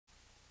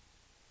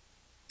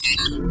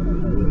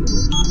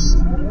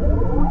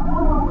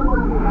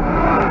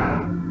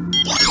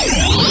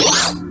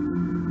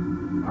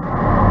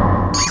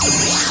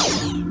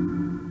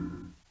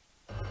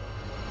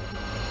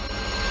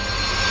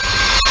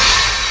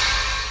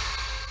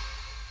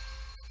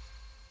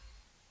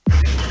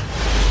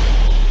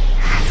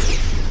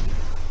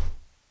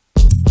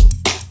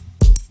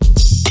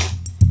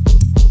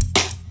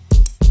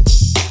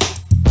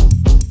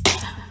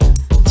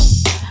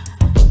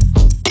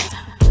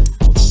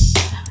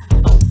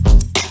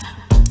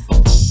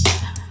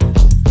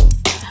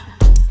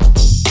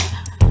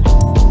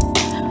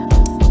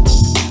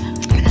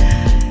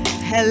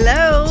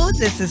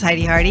This is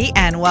Heidi Hardy,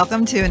 and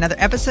welcome to another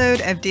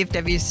episode of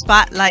DFW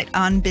Spotlight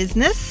on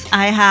Business.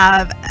 I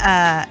have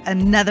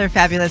another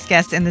fabulous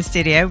guest in the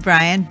studio,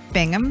 Brian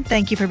Bingham.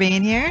 Thank you for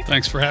being here.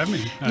 Thanks for having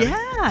me.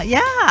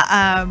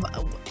 Yeah.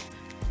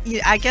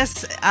 I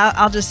guess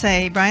I'll just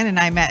say Brian and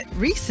I met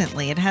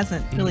recently. It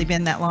hasn't really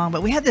been that long,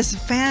 but we had this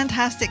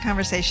fantastic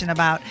conversation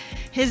about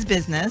his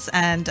business,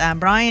 and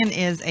Brian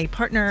is a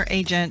partner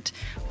agent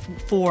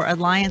for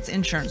Alliance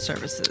Insurance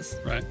Services.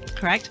 Right.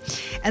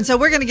 Correct? And so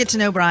we're going to get to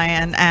know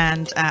Brian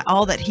and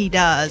all that he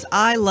does.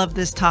 I love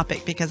this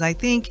topic because I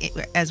think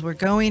as we're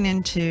going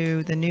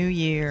into the new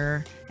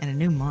year and a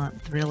new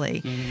month,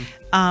 really,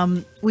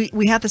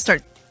 we have to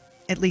start,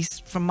 at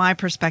least from my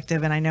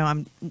perspective, and I know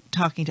I'm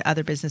talking to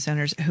other business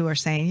owners who are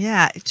saying,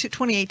 yeah,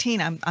 2018,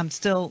 I'm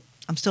still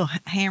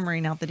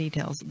hammering out the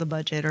details, the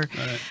budget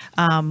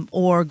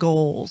or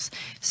goals.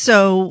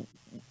 So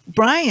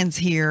Brian's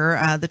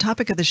here. The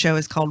topic of the show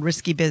is called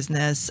Risky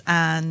Business.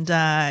 And,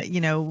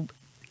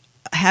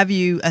 have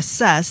you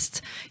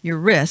assessed your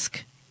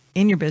risk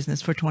in your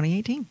business for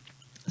 2018?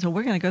 So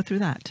we're going to go through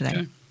that today.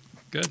 Okay.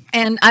 Good.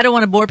 And I don't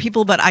want to bore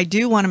people, but I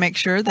do want to make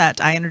sure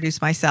that I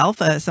introduce myself.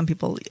 Some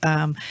people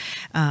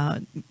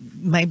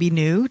may be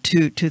new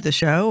to the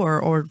show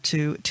or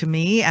to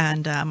me.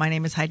 And my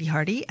name is Heidi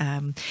Hardy.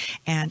 And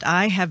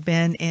I have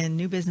been in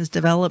new business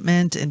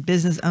development and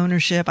business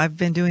ownership. I've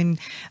been doing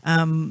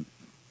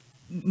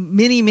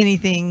many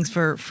things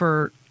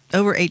for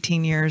over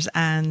 18 years,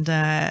 and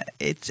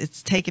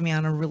it's taken me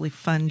on a really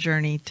fun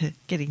journey to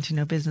getting to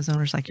know business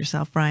owners like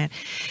yourself, Brian.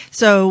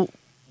 So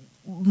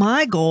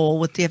my goal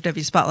with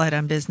DFW Spotlight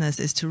on Business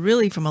is to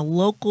really, from a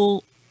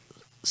local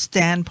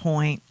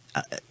standpoint,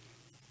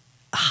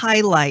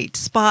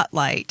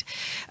 spotlight,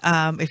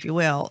 if you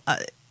will,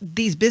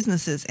 these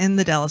businesses in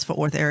the Dallas-Fort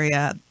Worth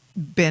area,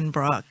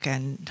 Benbrook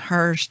and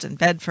Hurst and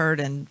Bedford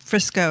and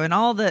Frisco and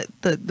all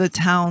the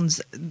towns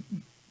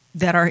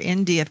that are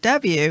in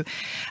DFW,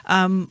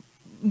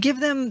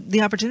 give them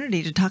the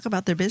opportunity to talk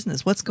about their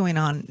business, what's going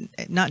on,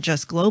 not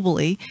just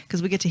globally,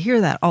 because we get to hear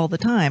that all the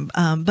time,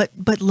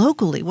 but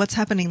locally, what's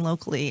happening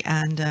locally.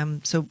 And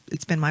so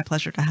it's been my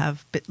pleasure to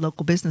have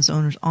local business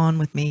owners on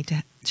with me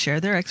to share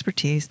their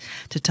expertise,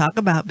 to talk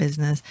about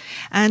business,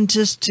 and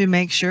just to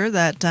make sure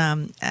that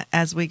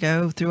as we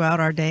go throughout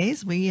our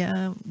days, we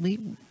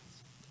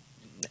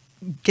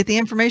get the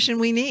information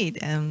we need.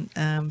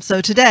 And so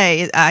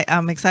today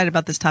I'm excited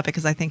about this topic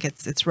because I think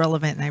it's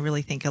relevant, and I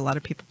really think a lot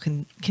of people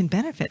can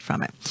benefit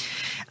from it.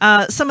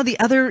 Some of the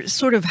other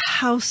sort of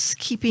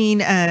housekeeping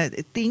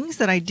things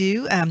that I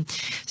do.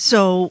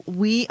 So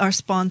we are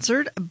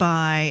sponsored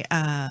by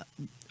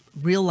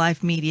Real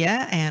Life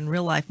Media, and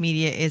Real Life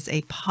Media is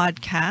a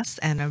podcast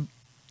and a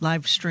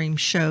live stream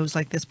shows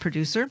like this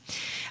producer.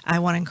 I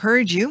want to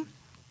encourage you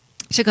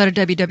to go to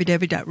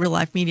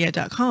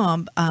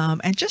www.reallifemedia.com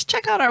and just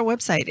check out our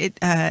website.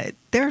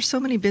 There are so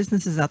many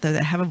businesses out there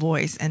that have a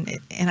voice, and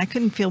I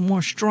couldn't feel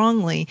more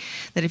strongly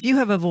that if you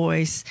have a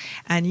voice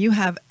and you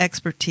have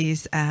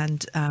expertise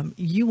and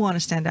you want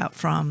to stand out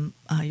from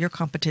your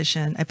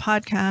competition, a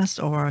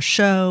podcast or a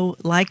show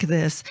like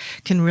this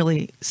can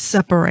really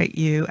separate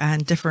you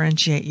and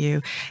differentiate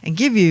you and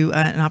give you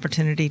an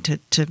opportunity to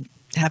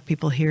have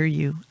people hear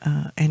you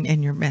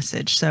and your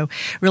message. So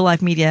Real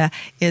Life Media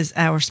is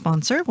our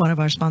sponsor, one of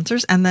our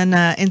sponsors. And then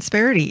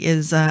Insperity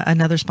is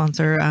another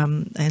sponsor.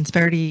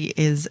 Insperity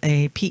is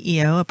a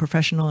PEO, a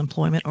professional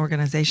employment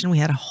organization. We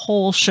had a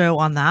whole show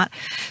on that.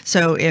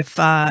 So if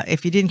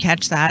you didn't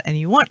catch that and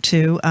you want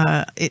to,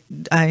 I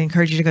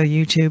encourage you to go to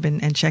YouTube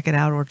and check it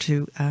out, or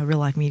to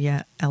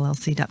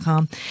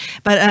reallifemediallc.com.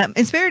 But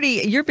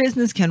Insperity, your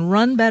business can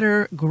run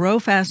better, grow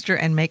faster,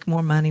 and make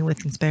more money with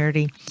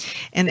Insperity.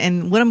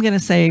 And what I'm going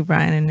to say,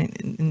 Brian,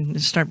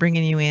 and start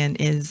bringing you in,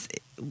 is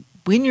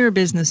when you're a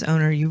business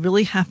owner, you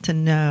really have to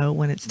know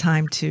when it's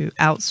time to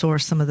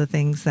outsource some of the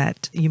things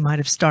that you might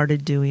have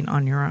started doing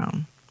on your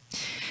own.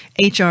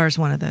 HR is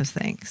one of those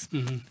things.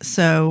 Mm-hmm.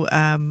 So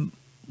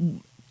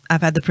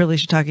I've had the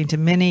privilege of talking to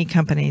many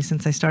companies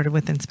since I started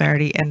with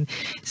Insperity, and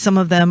some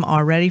of them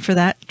are ready for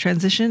that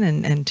transition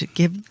and to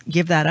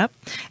give that up,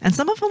 and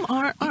some of them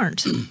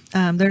aren't.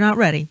 They're not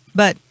ready.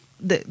 But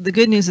the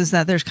good news is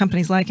that there's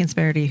companies like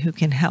Insperity who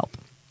can help.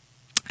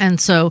 And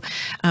so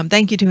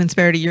thank you to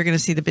Insperity. You're going to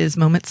see the Biz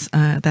Moments.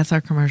 That's our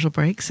commercial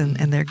breaks, and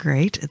they're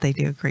great. They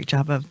do a great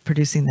job of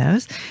producing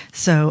those.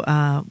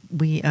 So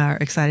we are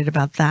excited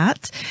about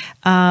that.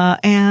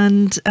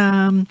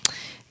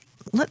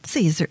 let's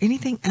see, is there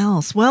anything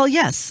else? Well,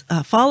 yes,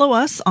 follow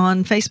us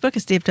on Facebook.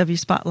 It's DFW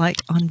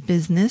Spotlight on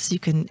Business. You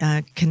can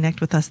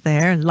connect with us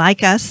there,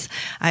 like us.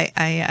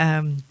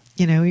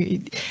 You know,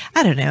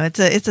 I don't know.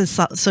 It's a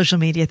social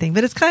media thing,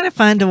 but it's kind of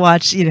fun to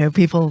watch, you know,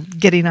 people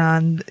getting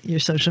on your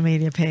social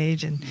media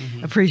page and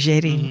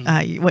appreciating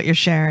what you're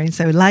sharing.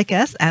 So like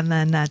us, and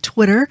then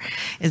Twitter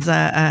is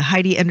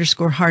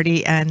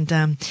Heidi_Hardy.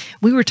 And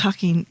we were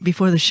talking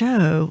before the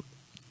show.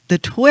 The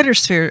Twitter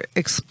sphere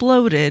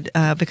exploded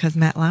because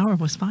Matt Lauer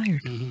was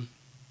fired.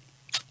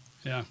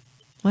 Yeah.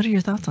 What are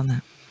your thoughts on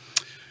that?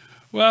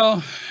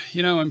 Well,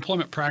 you know,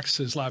 employment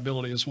practices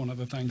liability is one of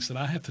the things that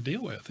I have to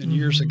deal with. And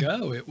years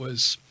ago, it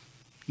was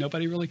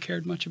nobody really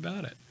cared much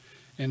about it.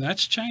 And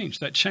that's changed.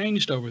 That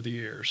changed over the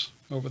years,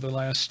 over the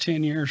last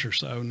 10 years or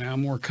so. Now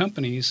more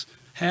companies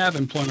have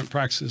employment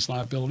practices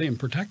liability and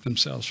protect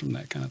themselves from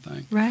that kind of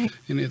thing. Right.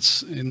 And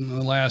it's in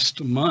the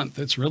last month,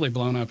 it's really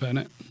blown up, hasn't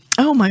it?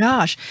 Oh, my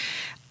gosh.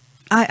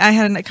 I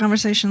had a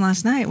conversation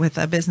last night with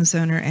a business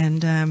owner,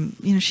 and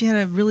you know, she had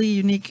a really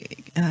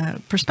unique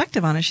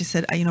perspective on it. She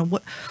said, you know,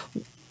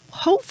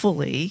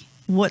 hopefully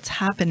what's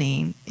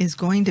happening is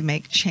going to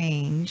make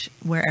change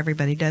where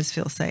everybody does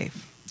feel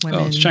safe.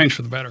 Women, it's changed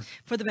for the better.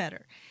 For the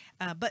better.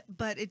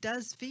 But it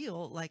does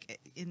feel like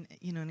an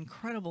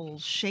incredible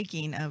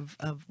shaking of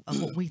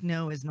what we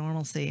know as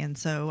normalcy, and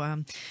so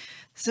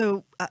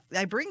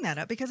I bring that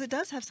up because it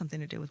does have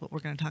something to do with what we're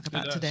going to talk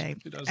about today.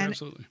 It does,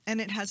 absolutely.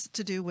 And it has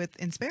to do with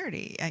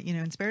Insperity. You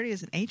know, Insperity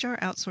is an HR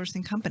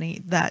outsourcing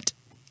company that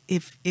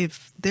if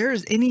there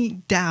is any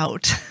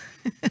doubt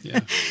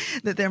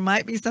that there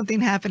might be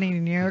something happening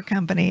in your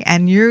company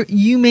and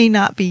you may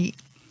not be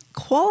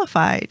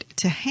qualified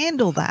to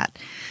handle that,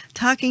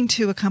 talking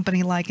to a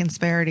company like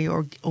Insperity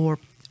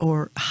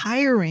or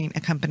hiring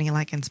a company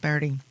like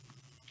Insperity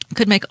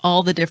could make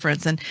all the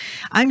difference. And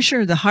I'm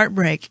sure the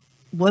heartbreak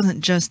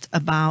wasn't just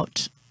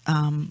about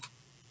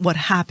what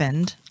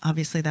happened.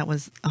 Obviously, that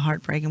was a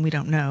heartbreak, and we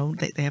don't know.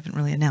 They haven't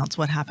really announced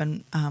what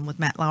happened with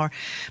Matt Lauer.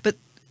 But,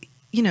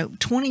 you know,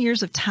 20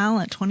 years of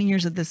talent, 20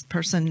 years of this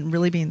person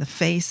really being the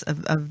face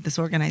of this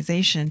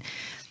organization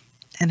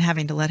and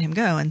having to let him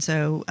go. And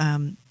so,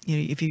 you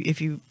know,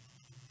 if you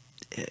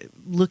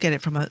look at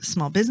it from a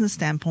small business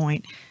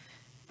standpoint,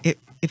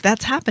 if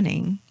that's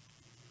happening,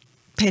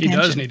 pay attention.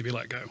 He does need to be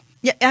let go.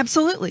 Yeah,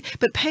 absolutely.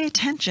 But pay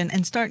attention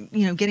and start,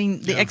 you know,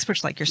 getting the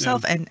experts like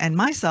yourself and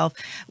myself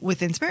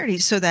with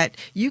Insperity so that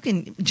you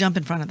can jump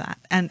in front of that.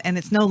 And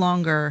it's no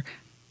longer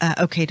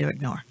okay to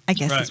ignore, I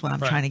guess is what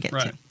I'm trying to get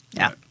to.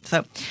 Yeah.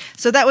 Right.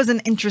 So that was an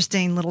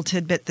interesting little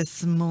tidbit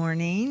this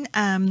morning.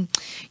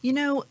 You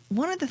know,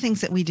 one of the things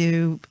that we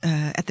do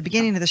at the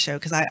beginning of the show,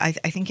 because I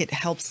think it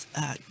helps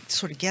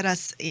sort of get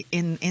us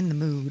in the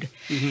mood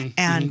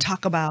and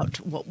talk about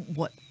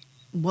what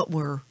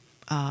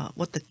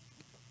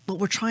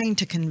we're trying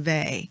to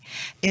convey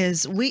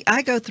is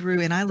I go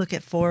through and I look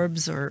at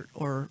Forbes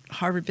or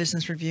Harvard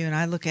Business Review, and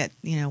I look at,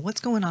 you know, what's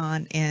going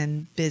on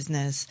in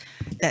business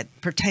that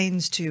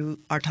pertains to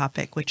our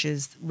topic, which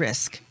is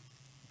risk.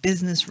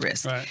 Business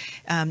risk. Right.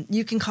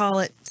 You can call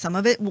it, some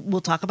of it,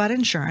 we'll talk about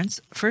insurance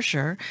for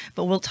sure,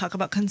 but we'll talk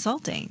about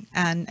consulting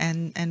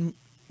and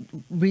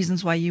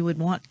reasons why you would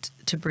want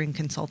to bring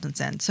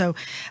consultants in. So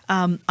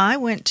I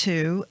went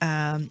to,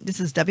 this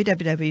is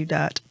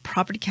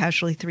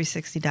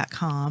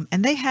www.propertycasualty360.com,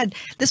 and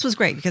this was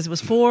great because it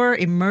was for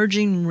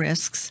emerging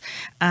risks.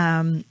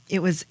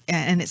 It was,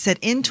 and it said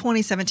in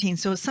 2017,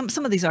 so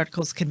some of these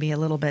articles can be a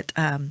little bit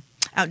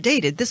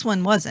outdated. This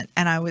one wasn't,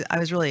 and I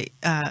was really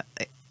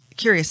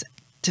curious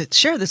to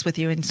share this with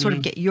you and sort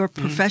of get your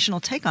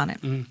professional take on it.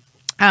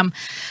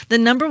 The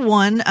number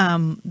one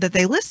that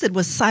they listed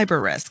was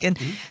cyber risk, and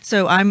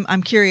so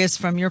I'm curious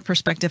from your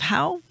perspective,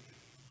 how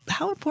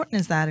important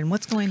is that, and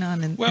what's going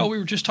on? Well, we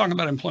were just talking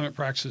about employment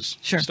practices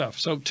stuff.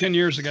 So 10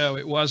 years ago,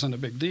 it wasn't a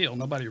big deal.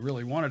 Nobody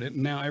really wanted it,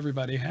 and now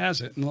everybody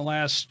has it. In the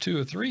last 2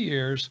 or 3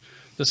 years,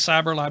 the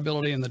cyber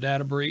liability and the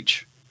data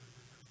breach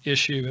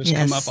issue has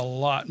come up a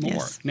lot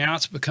more. Now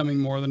it's becoming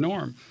more the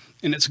norm,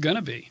 and it's going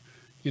to be.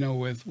 You know,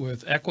 with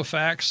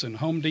Equifax and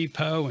Home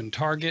Depot and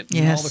Target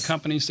and all the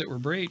companies that were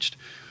breached,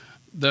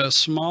 the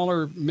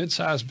smaller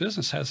mid-sized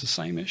business has the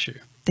same issue.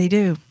 They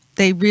do.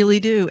 They really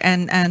do.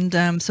 And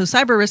so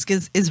cyber risk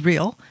is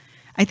real.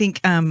 I think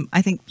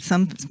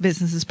some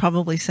businesses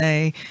probably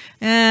say,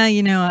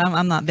 you know,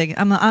 I'm not big.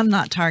 I'm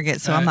not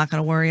Target, so I'm not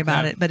going to worry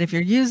about it. But if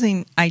you're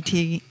using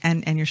IT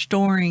and you're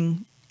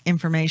storing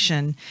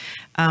information,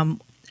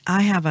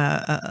 I have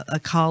a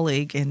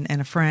colleague and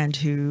a friend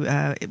who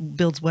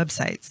builds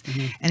websites,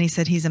 and he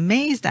said he's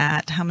amazed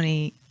at how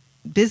many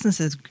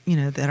businesses, you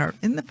know, that are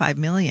in the 5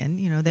 million,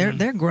 you know,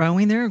 they're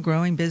growing, they're a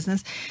growing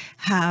business,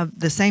 have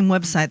the same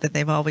website that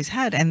they've always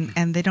had,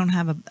 and they don't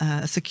have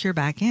a secure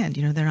back end.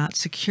 You know, they're not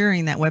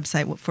securing that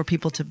website for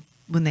people to,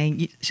 when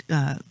they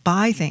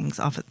buy things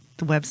off of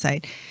the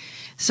website.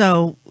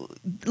 So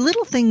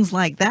little things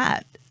like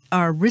that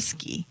are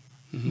risky.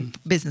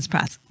 Business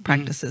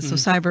practices. So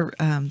cyber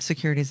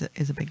security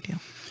is a big deal.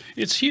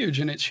 It's huge,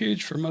 and it's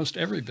huge for most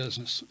every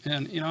business.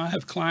 And, I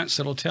have clients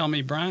that'll tell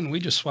me, Brian, we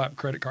just swipe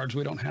credit cards.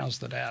 We don't house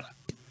the data.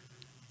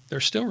 They're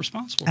still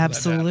responsible for that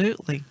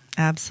data.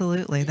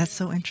 Absolutely. That's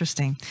so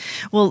interesting.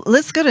 Well,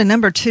 let's go to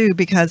number 2,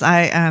 because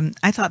I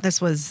thought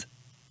this was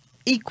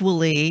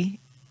equally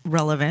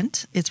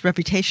relevant. It's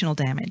reputational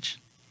damage.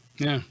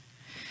 Yeah.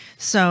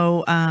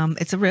 So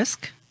it's a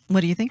risk.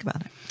 What do you think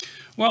about it?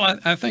 Well,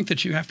 I think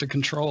that you have to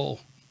control,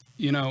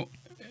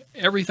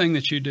 everything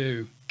that you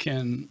do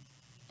can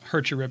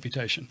hurt your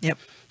reputation. Yep.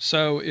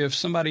 So if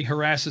somebody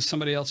harasses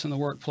somebody else in the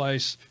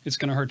workplace, it's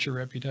going to hurt your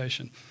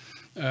reputation.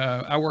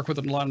 I work with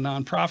a lot of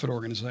nonprofit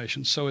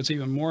organizations, so it's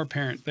even more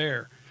apparent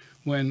there.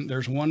 When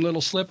there's one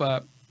little slip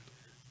up,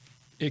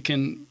 it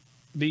can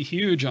be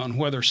huge on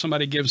whether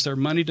somebody gives their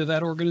money to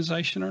that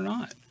organization or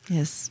not.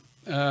 Yes.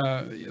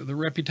 The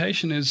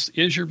reputation is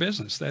your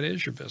business. That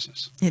is your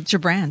business. It's your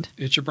brand.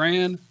 It's your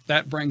brand.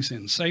 That brings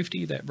in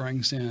safety. That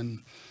brings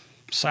in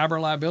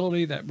cyber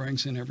liability. That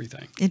brings in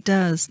everything. It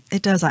does.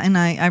 And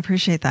I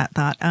appreciate that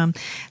thought.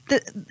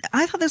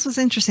 I thought this was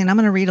interesting. I'm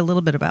going to read a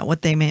little bit about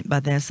what they meant by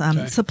this.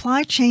 Okay.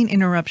 Supply chain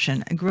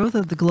interruption. Growth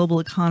of the global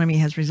economy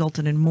has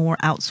resulted in more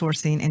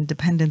outsourcing and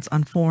dependence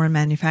on foreign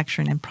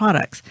manufacturing and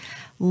products.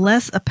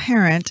 Less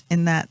apparent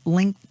in that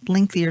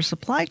lengthier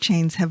supply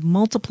chains have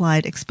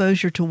multiplied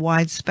exposure to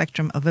wide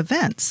spectrum of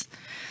events.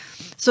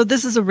 So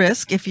this is a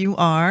risk if you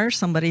are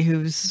somebody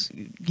who's,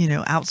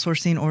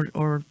 outsourcing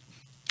or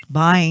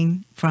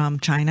buying from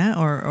China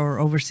or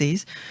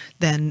overseas,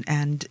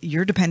 and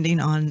you're depending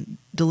on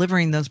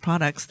delivering those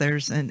products.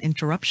 There's an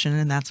interruption,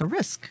 and that's a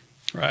risk.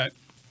 Right.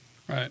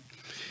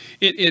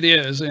 It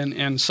is,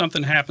 and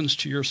something happens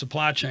to your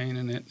supply chain,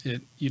 and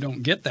you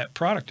don't get that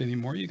product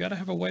anymore. You got to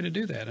have a way to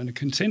do that, and a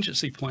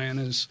contingency plan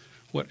is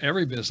what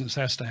every business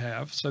has to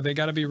have. So they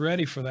got to be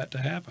ready for that to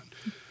happen.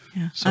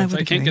 Yeah, so if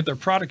they can't get their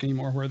product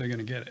anymore, where are they going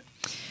to get it?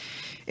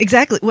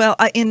 Exactly. Well,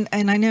 I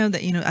know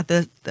that at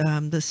the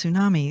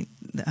tsunami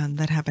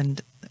that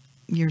happened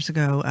years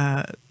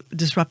ago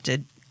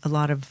disrupted a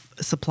lot of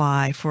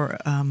supply for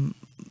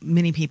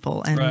many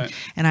people, and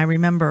I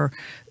remember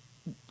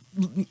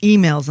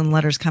emails and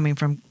letters coming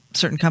from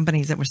certain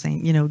companies that were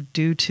saying,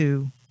 due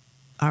to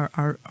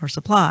our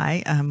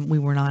supply, we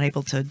were not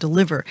able to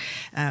deliver.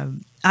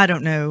 I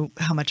don't know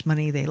how much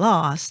money they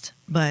lost,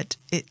 but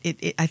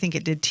I think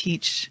it did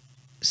teach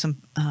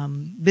some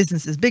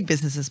businesses, big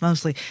businesses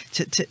mostly,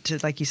 to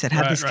like you said,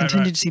 have these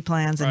contingency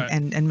plans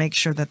and make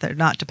sure that they're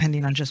not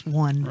depending on just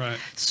one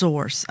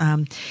source.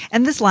 And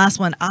this last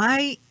one,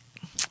 I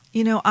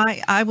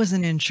was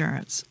in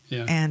insurance,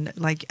 and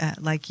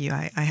like you,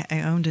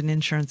 I owned an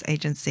insurance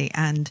agency,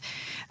 and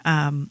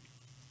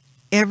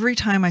every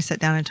time I sat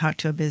down and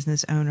talked to a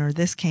business owner,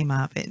 this came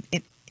up.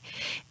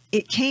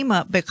 It came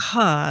up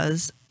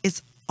because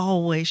it's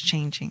always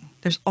changing.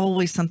 There's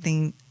always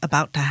something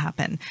about to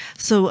happen.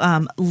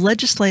 So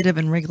legislative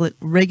and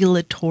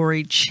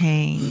regulatory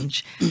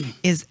change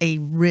is a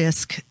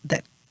risk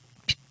that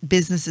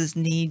businesses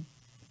need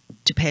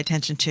to pay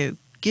attention to.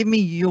 Give me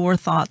your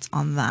thoughts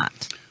on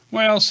that.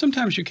 Well,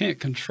 sometimes you can't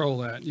control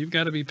that. You've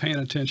got to be paying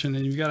attention,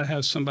 and you've got to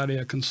have somebody,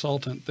 a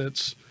consultant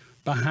that's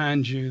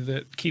behind you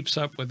that keeps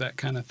up with that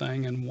kind of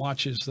thing and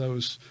watches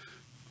those.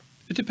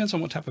 It depends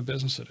on what type of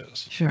business it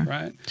is. Sure.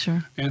 Right?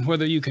 Sure. And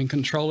whether you can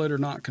control it or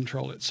not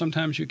control it.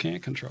 Sometimes you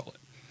can't control it.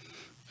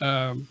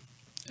 I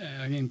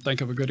can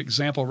think of a good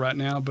example right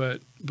now,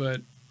 but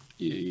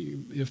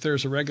if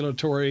there's a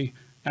regulatory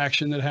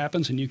action that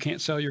happens and you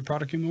can't sell your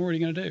product anymore, what are you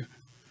going to do?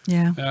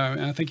 Yeah.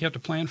 And I think you have to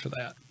plan for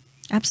that.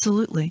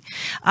 Absolutely.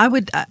 I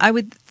would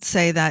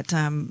say that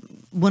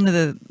one of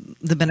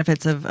the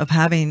benefits of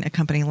having a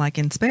company like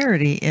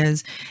Insperity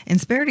is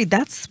Insperity.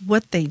 That's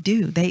what they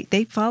do.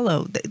 They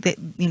follow.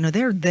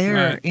 They're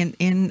there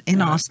in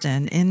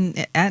Austin, in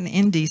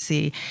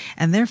DC,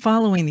 and they're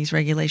following these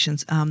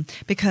regulations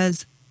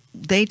because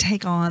they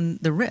take on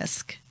the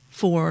risk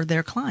for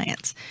their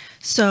clients.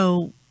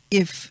 So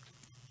if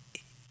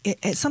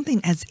it's something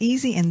as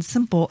easy and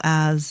simple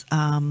as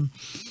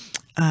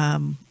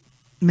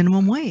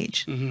minimum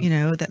wage,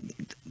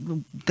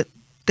 that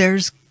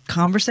there's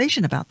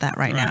conversation about that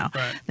right now.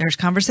 Right. There's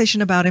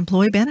conversation about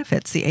employee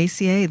benefits, the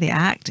ACA, the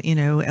Act,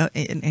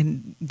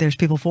 and there's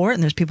people for it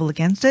and there's people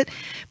against it.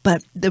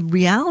 But the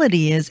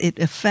reality is it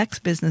affects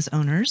business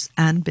owners,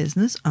 and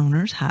business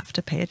owners have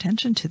to pay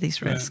attention to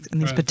these risks and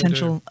these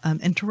potential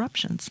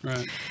interruptions.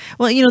 Right.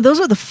 Well, those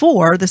are the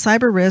four: the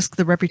cyber risk,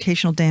 the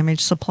reputational damage,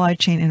 supply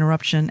chain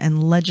interruption,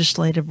 and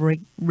legislative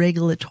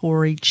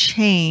regulatory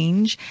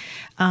change.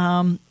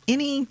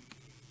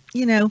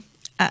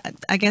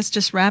 I guess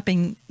just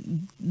wrapping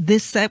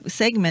this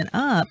segment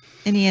up,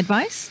 any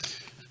advice?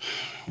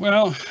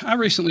 Well, I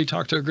recently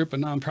talked to a group of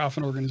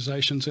nonprofit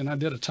organizations, and I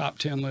did a top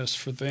 10 list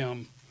for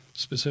them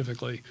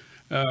specifically.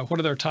 What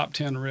are their top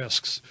 10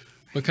 risks?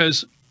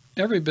 Because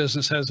every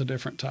business has a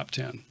different top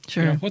 10.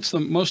 Sure. What's the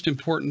most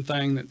important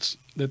thing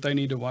that they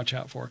need to watch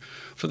out for?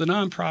 For the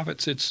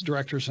nonprofits, it's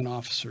directors and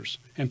officers,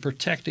 and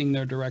protecting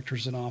their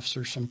directors and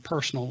officers from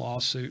personal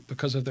lawsuit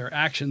because of their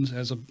actions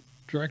as a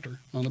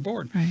director on the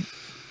board. Right.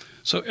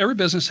 So every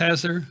business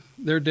has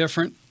their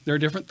different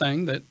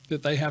thing that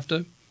they have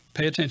to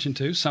pay attention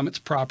to. Some it's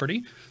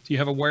property. You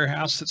have a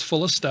warehouse that's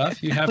full of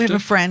stuff. You have we have a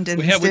friend in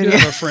the studio. We do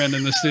have a friend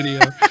in the studio.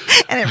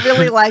 And it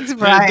really likes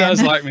Brian. It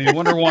does like me. I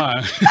wonder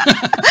why.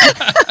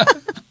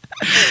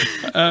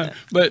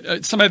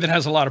 But somebody that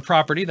has a lot of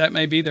property, that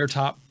may be their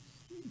top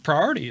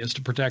priority, is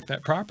to protect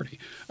that property.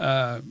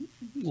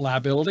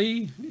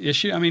 Liability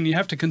issue. I mean, you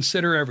have to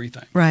consider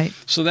everything. Right.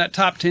 So that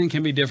top 10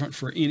 can be different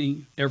for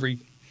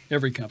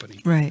every company.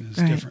 Right. It's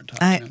right. different top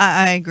 10.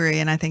 I agree,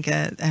 and I think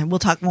we'll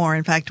talk more.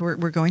 In fact, we're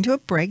going to a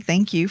break.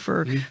 Thank you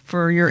for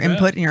your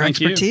input and your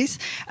expertise.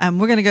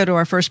 We're going to go to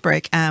our first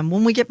break.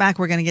 When we get back,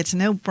 we're going to get to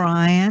know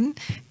Brian,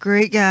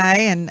 great guy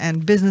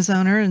and business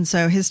owner, and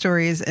so his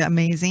story is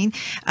amazing.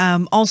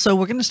 Also,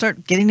 we're going to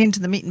start getting into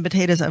the meat and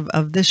potatoes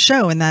of this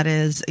show, and that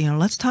is,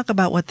 let's talk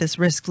about what this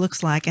risk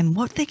looks like and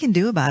what they can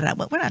do about it.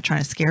 We're not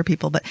trying to scare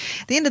people, but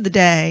at the end of the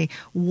day,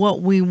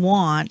 what we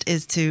want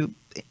is to,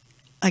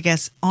 I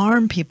guess,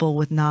 arm people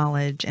with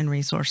knowledge and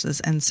resources.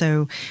 And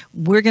so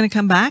we're going to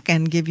come back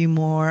and give you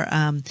more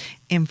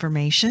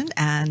information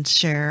and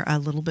share a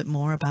little bit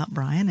more about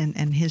Brian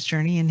and his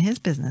journey in his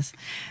business.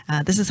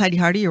 This is Heidi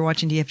Hardy. You're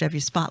watching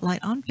DFW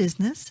Spotlight on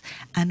Business,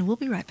 and we'll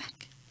be right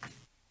back.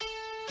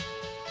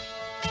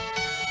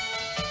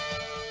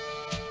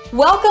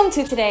 Welcome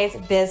to today's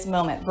Biz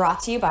Moment,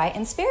 brought to you by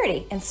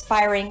Insperity,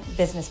 Inspiring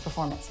Business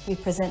Performance. We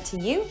present to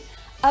you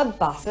a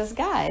boss's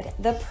guide,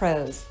 the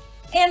pros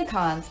and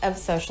cons of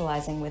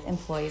socializing with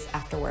employees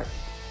after work.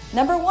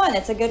 Number one,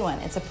 it's a good one.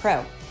 It's a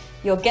pro.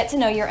 You'll get to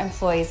know your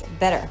employees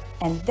better,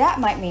 and that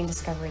might mean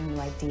discovering new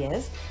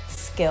ideas,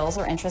 skills,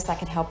 or interests that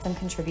can help them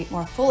contribute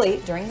more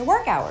fully during the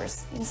work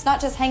hours. It's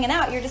not just hanging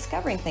out, you're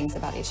discovering things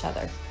about each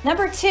other.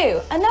 Number two,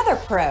 another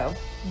pro,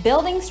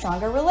 building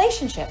stronger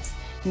relationships.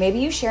 Maybe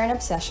you share an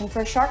obsession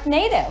for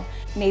Sharknado.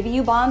 Maybe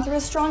you bond through a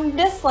strong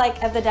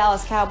dislike of the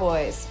Dallas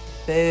Cowboys.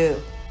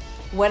 Boo.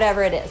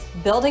 Whatever it is,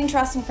 building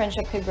trust and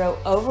friendship could grow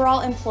overall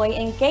employee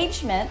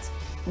engagement,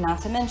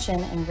 not to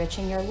mention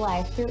enriching your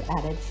life through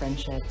added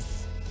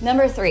friendships.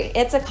 Number three,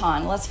 it's a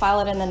con. Let's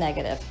file it in the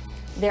negative.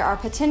 There are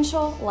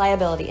potential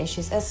liability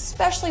issues,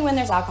 especially when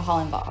there's alcohol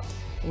involved.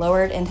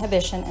 Lowered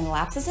inhibition and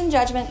lapses in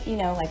judgment,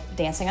 like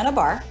dancing on a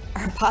bar,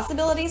 are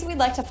possibilities we'd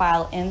like to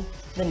file in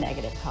the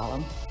negative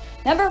column.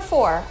 Number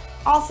four,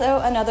 also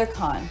another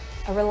con.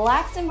 A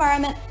relaxed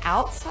environment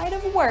outside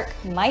of work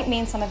might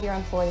mean some of your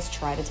employees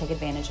try to take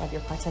advantage of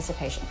your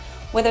participation.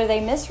 Whether they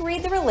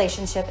misread the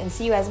relationship and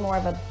see you as more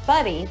of a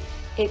buddy,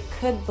 it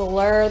could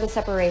blur the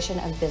separation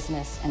of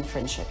business and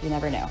friendship. You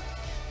never know.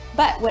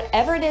 But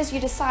whatever it is you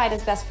decide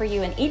is best for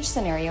you in each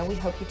scenario, we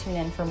hope you tune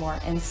in for more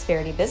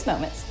Insperity Biz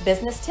Moments,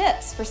 business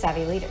tips for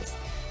savvy leaders.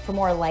 For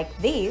more like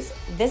these,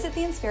 visit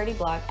the Insperity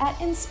blog at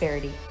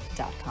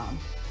insperity.com.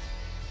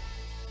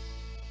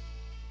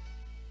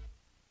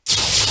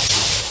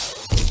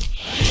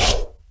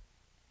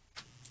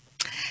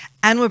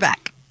 And we're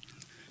back.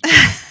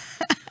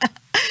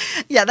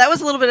 Yeah, that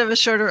was a little bit of a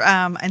shorter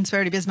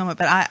Insperity Biz Moment,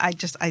 but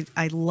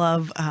I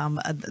love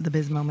the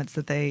Biz Moments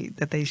that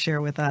they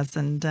share with us,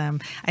 and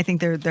I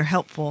think they're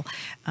helpful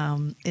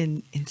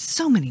in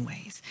so many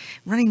ways.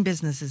 Running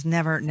business is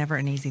never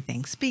an easy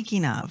thing.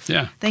 Speaking of,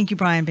 thank you,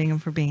 Brian Bingham,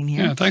 for being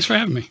here. Yeah, thanks for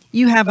having me.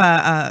 You have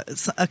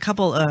a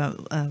couple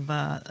of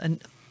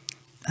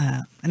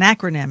an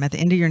acronym at the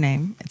end of your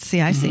name. It's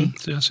CIC.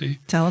 CIC.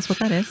 Tell us what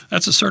that is.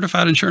 That's a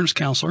Certified Insurance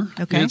Counselor.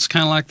 Okay. It's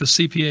kind of like the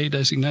CPA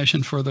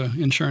designation for the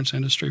insurance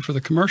industry, for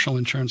the commercial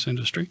insurance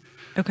industry.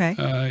 Okay.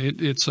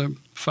 It's a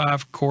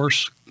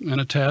 5-course and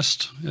a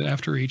test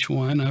after each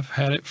one. I've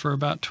had it for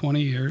about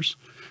 20 years.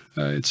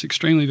 It's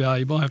extremely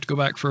valuable. I have to go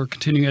back for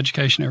continuing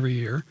education every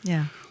year.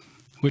 Yeah.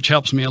 Which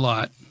helps me a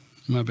lot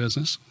in my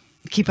business.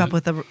 Keep up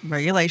with the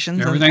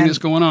regulations. Everything that's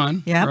going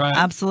on. Yeah, right.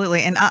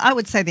 Absolutely. And I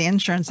would say the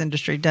insurance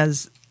industry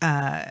does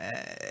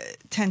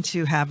tend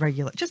to have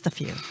just a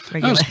few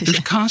regulations. There's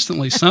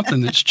constantly something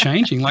that's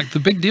changing. Like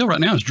the big deal right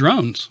now is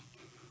drones.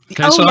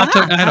 Okay, so I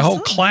had a whole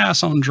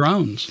class on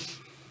drones.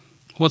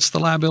 What's the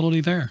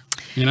liability there?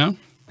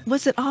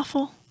 Was it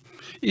awful?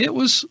 It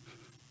was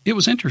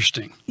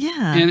interesting.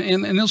 Yeah.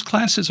 And those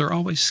classes are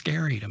always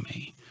scary to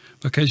me,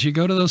 because you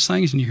go to those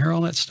things and you hear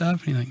all that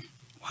stuff and you think,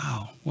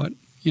 wow, what?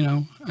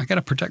 I got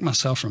to protect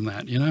myself from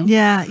that,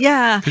 Yeah,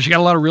 yeah. Because you got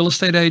a lot of real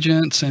estate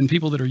agents and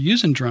people that are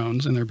using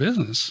drones in their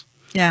business.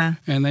 Yeah.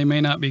 And they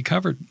may not be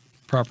covered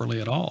properly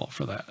at all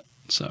for that.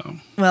 So.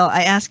 Well,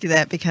 I ask you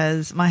that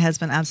because my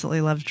husband absolutely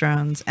loves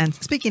drones. And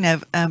speaking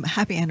of,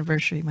 happy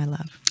anniversary, my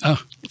love.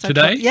 Oh,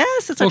 today?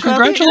 Yes, it's our 12th.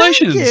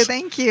 Congratulations.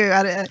 Thank you.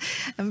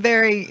 I'm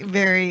very,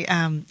 very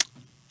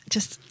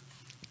just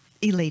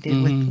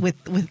elated with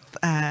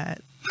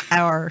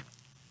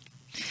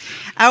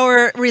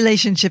our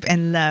relationship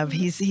and love.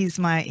 He's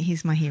my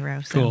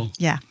hero. So, cool.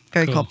 Yeah,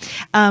 very cool.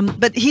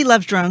 But he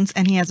loves drones,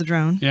 and he has a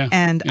drone. Yeah.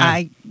 And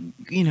I,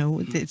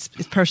 it's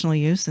personal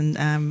use, and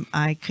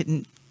I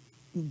couldn't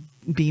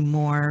be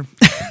more.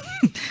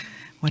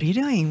 What are you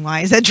doing?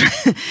 Why is that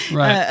drone?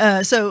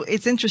 Right. So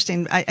it's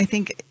interesting. I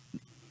think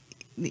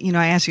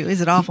I asked you,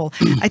 is it awful?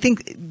 I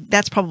think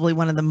that's probably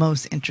one of the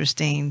most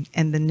interesting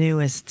and the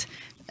newest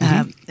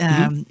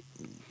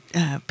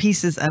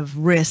pieces of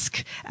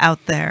risk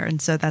out there, and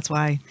so that's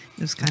why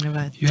it was kind of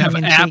a you have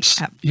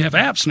apps. You have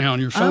apps now on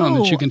your phone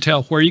that you can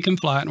tell where you can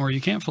fly it and where you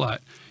can't fly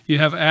it. You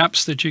have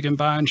apps that you can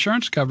buy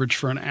insurance coverage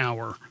for an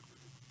hour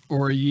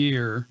or a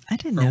year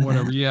or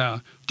whatever. That. Yeah,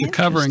 to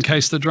cover in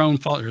case the drone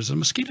falls. There's a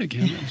mosquito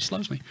again. It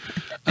slows me.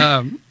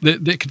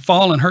 That could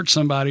fall and hurt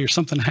somebody or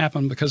something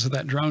happen because of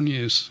that drone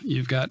use.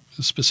 You've got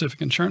a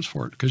specific insurance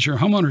for it because your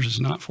homeowners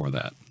is not for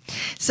that.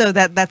 So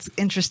that's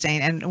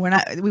interesting, and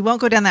we won't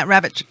go down that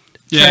rabbit trail.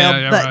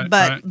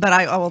 But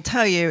I will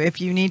tell you,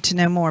 if you need to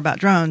know more about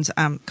drones,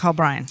 call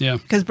Brian. Yeah.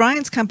 Because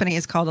Brian's company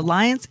is called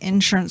Alliance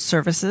Insurance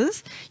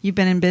Services. You've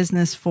been in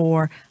business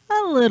for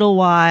a little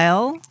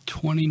while.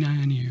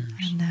 29 years.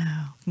 I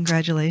know.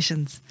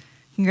 Congratulations.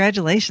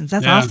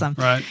 That's awesome.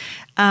 Right.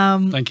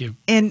 Thank you.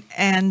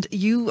 And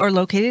you are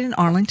located in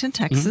Arlington,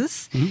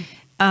 Texas.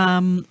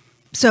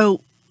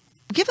 So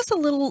give us a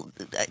little.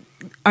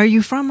 Are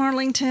you from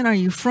Arlington? Are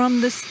you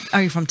from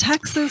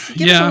Texas?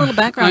 Give us a little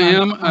background. I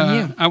am. On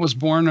you. I was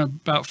born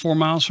about 4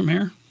 miles from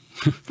here.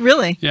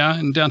 Really? Yeah,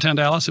 in downtown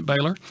Dallas at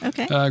Baylor.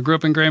 Okay. Grew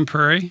up in Grand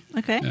Prairie.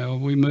 Okay.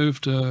 We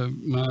moved.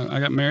 I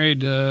got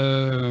married.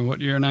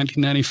 What year?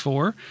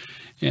 1994,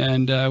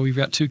 and we've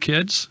got 2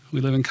 kids.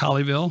 We live in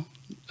Colleyville,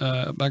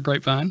 by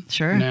Grapevine.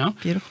 Sure. Now.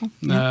 Beautiful.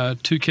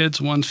 2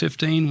 kids. One's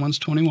 15. One's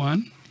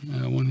 21.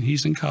 When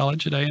he's in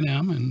college at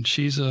A&M, and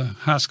she's a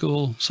high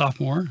school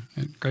sophomore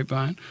at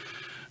Grapevine.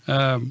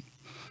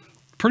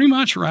 Pretty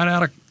much right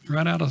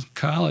out of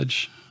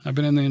college, I've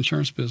been in the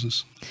insurance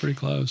business. Pretty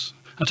close.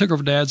 I took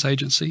over Dad's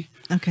agency.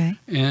 Okay.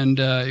 And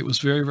it was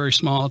very, very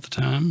small at the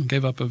time.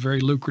 Gave up a very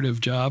lucrative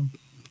job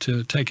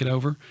to take it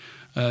over.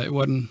 It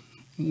wasn't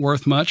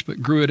worth much,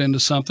 but grew it into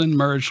something.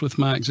 Merged with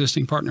my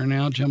existing partner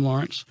now, Jim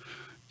Lawrence,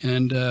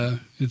 and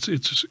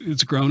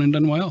it's grown and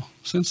done well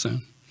since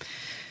then.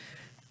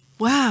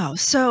 Wow.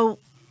 So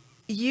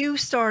you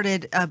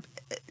started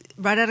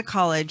right out of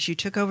college. You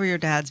took over your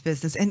dad's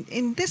business.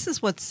 And this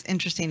is what's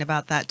interesting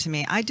about that to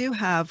me. I do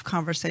have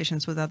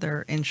conversations with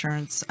other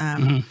insurance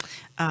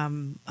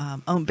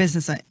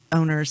business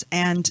owners,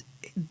 and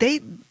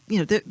they,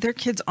 their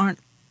kids aren't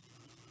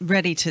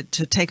ready to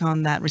take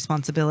on that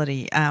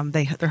responsibility.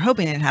 They're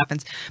hoping it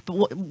happens.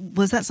 But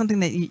was that something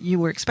that you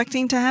were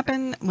expecting to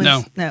happen?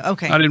 No.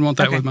 Okay. I didn't want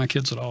that with my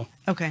kids at all.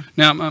 Okay.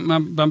 Now,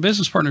 my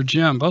business partner,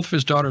 Jim, both of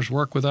his daughters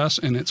work with us,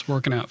 and it's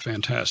working out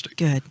fantastic.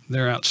 Good.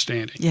 They're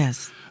outstanding.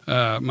 Yes.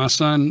 My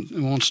son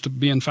wants to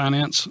be in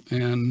finance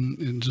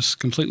and just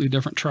completely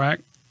different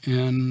track,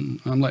 and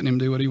I'm letting him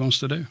do what he wants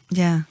to do.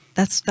 Yeah,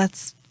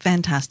 that's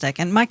fantastic.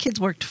 And my kids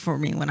worked for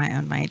me when I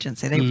owned my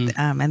agency. They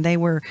and they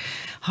were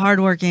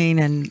hardworking,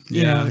 and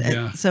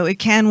so it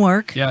can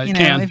work. Yeah, it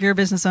can. If you're a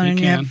business owner and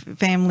you have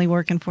family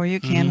working for you,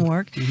 it can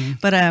work.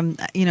 But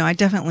I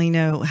definitely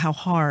know how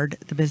hard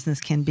the business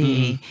can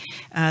be.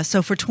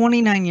 So for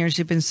 29 years,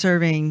 you've been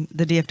serving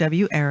the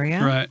DFW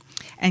area, right?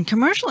 And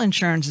commercial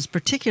insurance is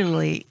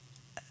particularly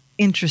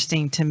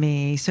interesting to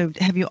me. So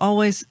have you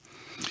always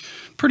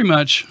pretty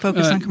much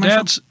focused on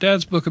commercial?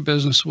 Dad's book of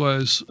business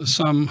was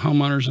some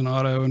homeowners and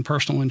auto and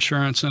personal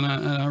insurance. And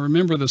I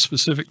remember the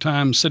specific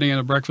time sitting at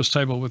a breakfast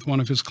table with one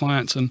of his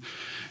clients, and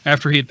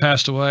after he had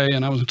passed away,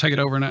 and I was going to take it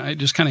over, and it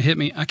just kind of hit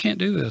me. I can't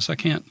do this. I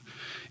can't.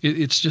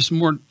 It's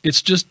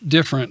just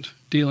different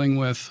dealing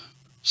with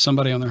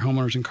somebody on their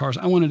homeowners and cars.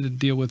 I wanted to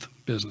deal with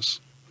business.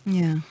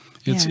 Yeah.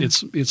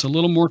 It's a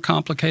little more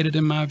complicated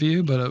in my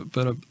view, but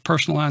a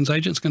personal lines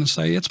agent's going to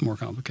say it's more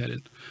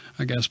complicated,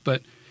 I guess.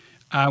 But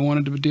I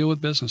wanted to deal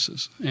with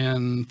businesses,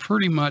 and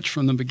pretty much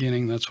from the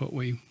beginning, that's what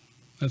we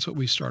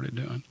started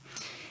doing.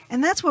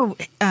 And that's where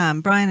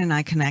Brian and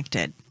I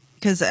connected,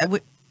 because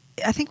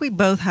I think we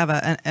both have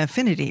an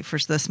affinity for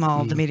the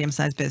small to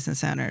medium-sized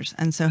business owners,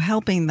 and so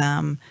helping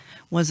them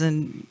was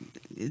a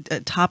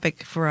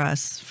topic for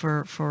us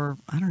for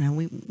I don't know.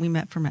 We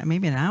met for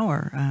maybe an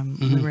hour.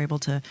 We were able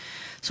to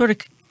sort of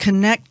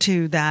connect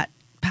to that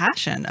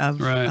passion of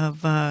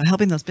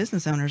helping those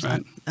business owners.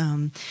 Right.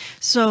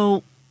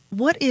 So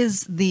what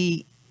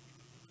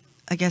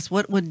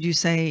would you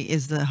say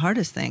is the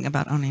hardest thing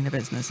about owning a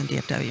business in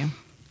DFW?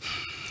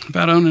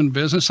 About owning a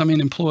business, I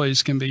mean,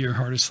 employees can be your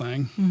hardest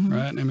thing,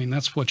 right? I mean,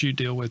 that's what you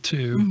deal with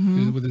too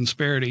with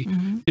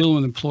Insperity. Dealing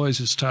with employees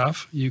is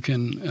tough. You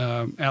can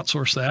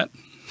outsource that.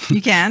 You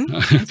can.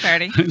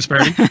 Insperity.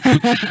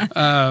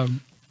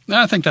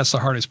 I think that's the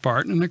hardest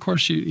part. And of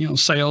course,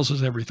 sales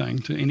is everything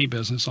to any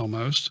business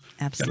almost.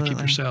 Absolutely. Got to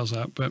keep your sales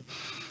up. But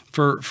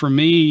for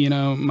me,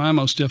 my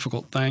most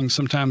difficult thing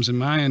sometimes in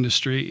my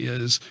industry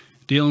is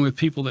dealing with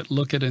people that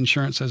look at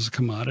insurance as a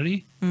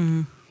commodity.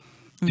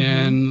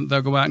 And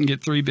they'll go out and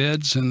get 3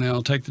 bids, and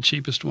they'll take the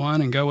cheapest one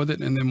and go with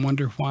it, and then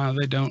wonder why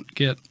they don't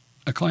get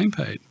a claim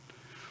paid.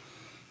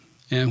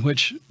 And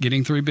which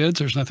getting 3 bids,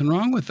 there's nothing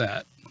wrong with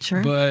that.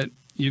 Sure. But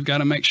you've got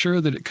to make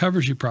sure that it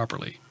covers you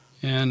properly.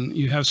 And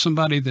you have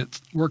somebody that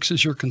works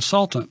as your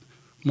consultant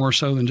more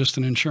so than just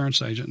an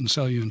insurance agent and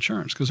sell you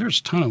insurance, because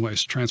there's a ton of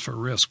ways to transfer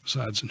risk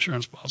besides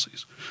insurance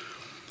policies.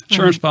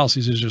 Insurance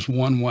policies is just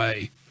one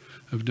way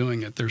of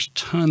doing it. There's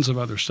tons of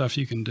other stuff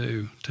you can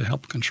do to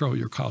help control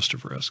your cost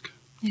of risk.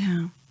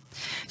 Yeah.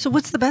 So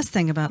what's the best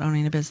thing about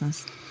owning a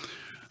business?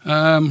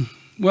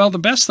 Well, the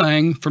best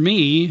thing for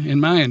me in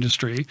my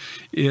industry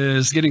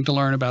is getting to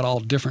learn about all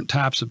different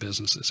types of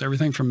businesses,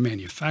 everything from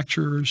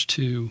manufacturers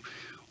to,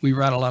 we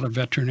write a lot of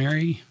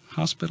veterinary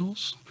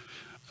hospitals,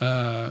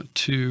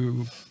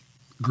 to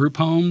group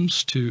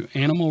homes, to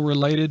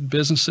animal-related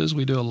businesses.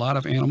 We do a lot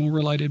of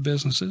animal-related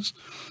businesses,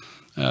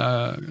 do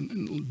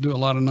a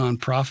lot of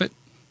nonprofit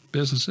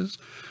businesses.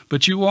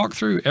 But you walk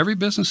through, every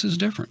business is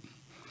different.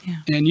 Yeah.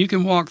 And you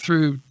can walk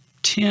through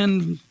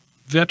 10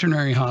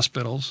 veterinary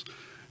hospitals,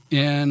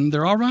 and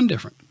they're all run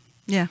different.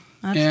 Yeah,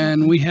 absolutely.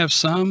 And we have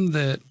some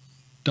that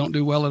don't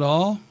do well at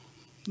all,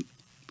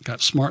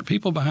 got smart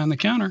people behind the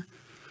counter,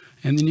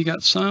 and then you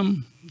got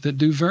some that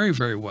do very,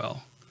 very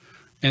well.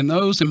 And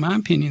those, in my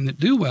opinion, that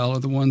do well are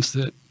the ones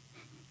that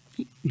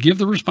give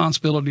the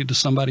responsibility to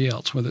somebody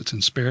else, whether it's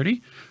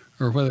Insperity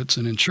or whether it's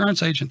an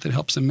insurance agent that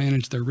helps them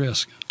manage their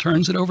risk,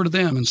 turns it over to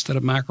them instead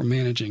of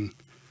micromanaging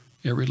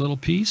every little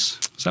piece.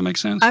 Does that make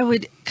sense? I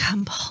would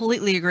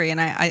completely agree.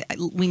 And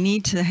we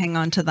need to hang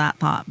on to that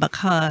thought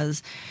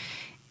because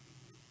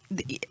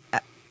it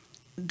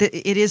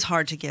is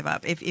hard to give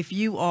up. If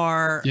you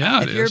are,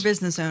 if you're a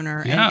business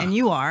owner, and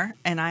you are,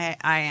 and I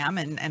am,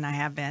 and I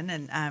have been,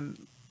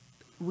 and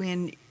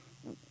when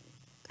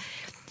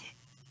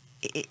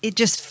it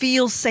just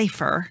feels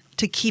safer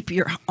to keep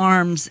your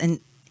arms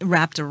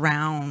wrapped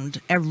around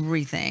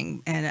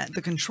everything and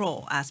the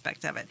control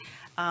aspect of it.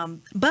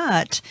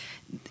 But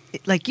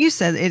like you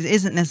said, it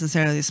isn't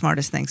necessarily the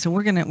smartest thing. So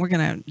we're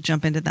gonna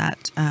jump into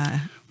that.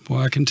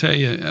 Well, I can tell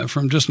you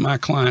from just my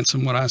clients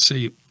and what I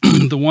see,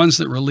 the ones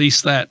that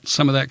release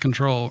some of that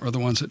control are the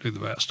ones that do the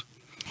best.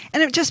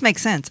 And it just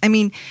makes sense. I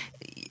mean,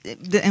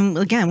 and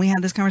again, we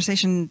had this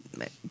conversation,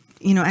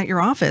 at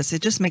your office.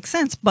 It just makes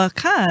sense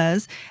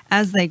because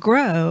as they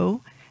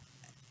grow,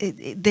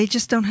 they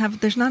just don't have,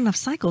 there's not enough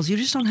cycles. You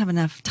just don't have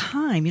enough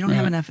time. You don't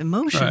have enough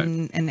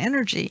emotion and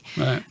energy.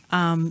 Right.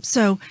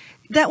 So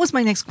that was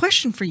my next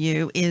question for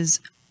you is,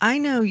 I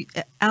know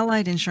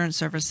Allied Insurance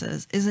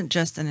Services isn't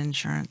just an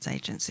insurance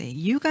agency.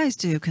 You guys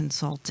do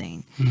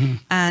consulting. Mm-hmm.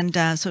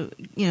 And so,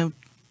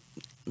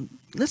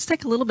 let's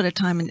take a little bit of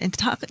time and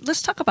talk.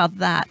 Let's talk about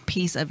that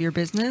piece of your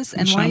business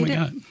and why you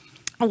do.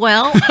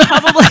 Well,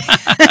 probably.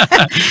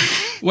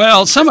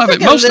 Well, some of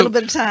it,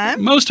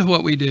 most of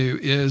what we do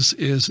is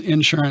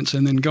insurance,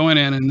 and then going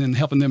in and then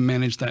helping them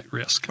manage that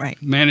risk.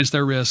 Right. Manage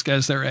their risk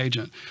as their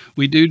agent.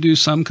 We do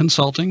some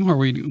consulting where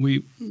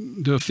we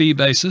do a fee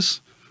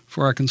basis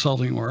for our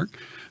consulting work,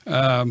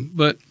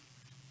 but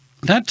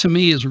that to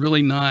me is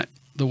really not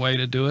the way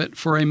to do it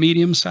for a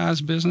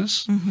medium-sized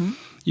business. Mm-hmm.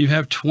 You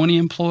have 20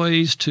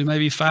 employees to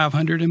maybe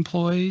 500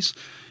 employees.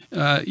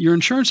 Your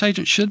insurance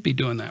agent should be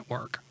doing that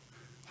work.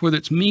 Whether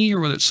it's me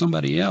or whether it's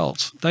somebody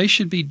else, they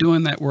should be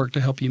doing that work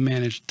to help you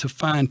manage,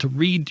 to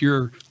read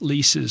your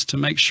leases, to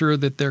make sure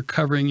that they're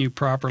covering you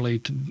properly,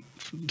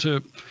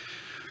 to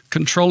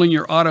controlling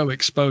your auto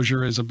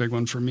exposure is a big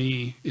one for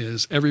me.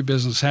 Is every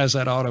business has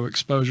that auto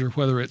exposure,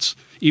 whether it's,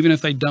 even if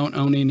they don't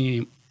own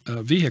any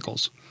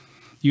vehicles,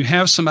 you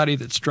have somebody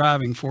that's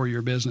driving for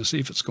your business,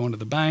 if it's going to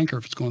the bank or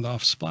if it's going to the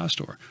office supply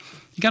store.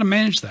 You got to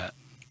manage that.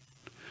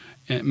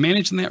 And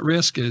managing that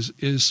risk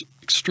is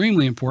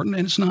extremely important,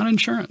 and it's not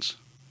insurance.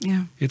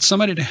 Yeah. It's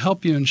somebody to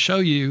help you and show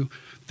you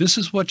this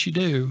is what you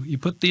do. You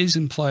put these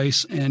in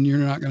place and you're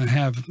not going to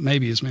have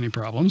maybe as many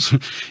problems.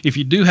 If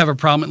you do have a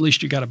problem, at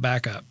least you got a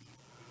backup.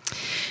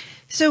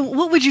 So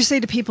what would you say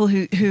to people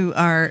who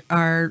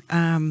are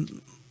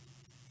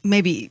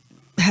maybe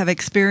have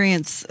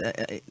experience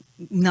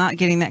not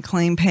getting that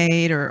claim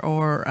paid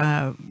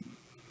or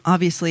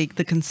obviously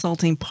the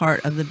consulting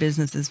part of the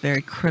business is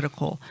very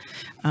critical.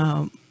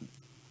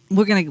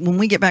 When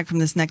we get back from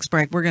this next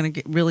break, we're going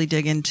to really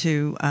dig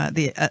into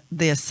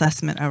the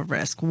assessment of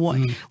risk.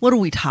 What are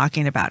we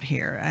talking about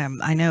here?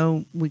 I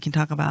know we can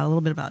talk about a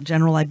little bit about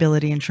general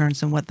liability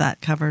insurance and what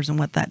that covers and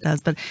what that does,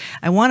 but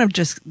I want to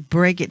just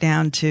break it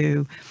down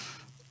to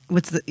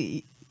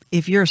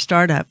if you're a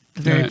startup,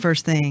 the very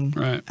first thing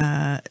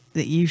that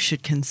you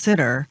should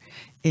consider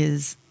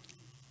is,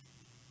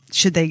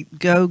 should they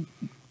go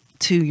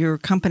to your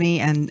company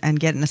and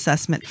get an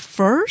assessment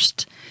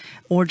first?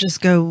 Or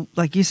just go,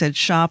 like you said,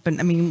 shop?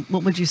 And I mean,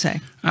 what would you say?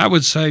 I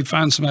would say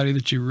find somebody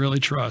that you really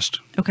trust.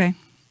 Okay.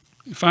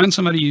 Find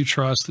somebody you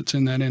trust that's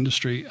in that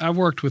industry. I've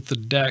worked with the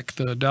DEC,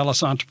 the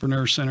Dallas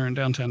Entrepreneur Center in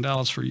downtown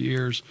Dallas, for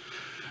years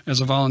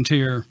as a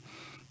volunteer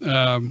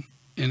in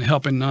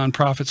helping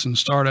nonprofits and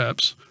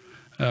startups.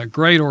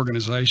 Great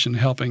organization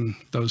helping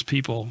those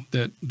people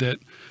that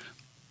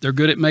they're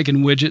good at making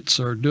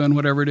widgets or doing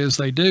whatever it is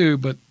they do,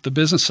 but the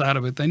business side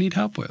of it they need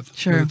help with.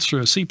 Sure. Whether it's through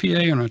a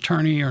CPA or an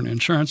attorney or an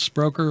insurance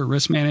broker or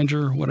risk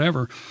manager or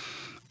whatever,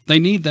 they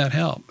need that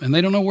help and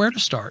they don't know where to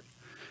start.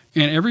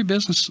 And every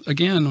business,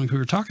 again, like we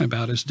were talking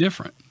about, is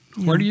different.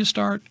 Yeah. Where do you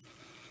start?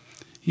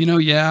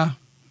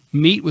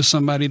 Meet with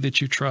somebody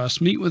that you trust,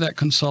 meet with that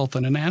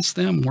consultant and ask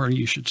them where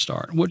you should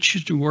start. What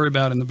should you worry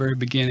about in the very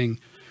beginning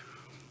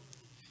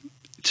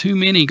too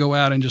many go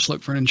out and just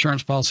look for an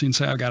insurance policy and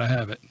say, I've got to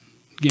have it.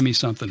 Give me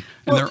something.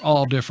 And they're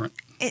all different.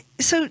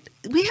 So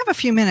we have a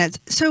few minutes.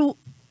 So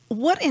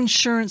what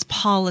insurance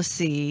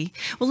policy,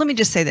 well, let me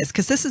just say this,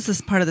 because this is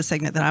this part of the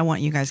segment that I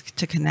want you guys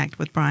to connect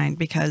with Brian,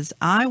 because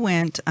I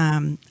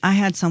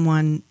had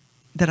someone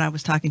that I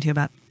was talking to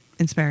about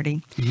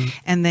Insperity,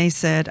 and they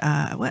said,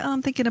 well,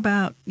 I'm thinking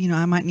about,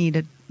 I might need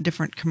a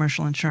different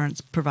commercial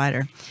insurance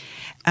provider.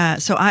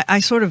 So I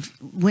sort of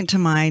went to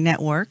my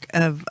network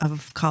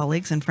of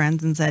colleagues and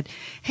friends and said,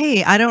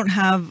 hey, I don't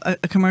have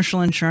a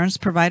commercial insurance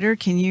provider.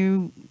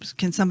 Can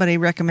somebody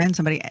recommend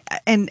somebody?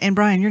 And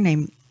Brian, your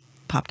name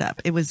popped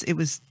up. It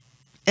was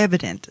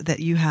evident that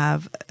you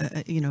have,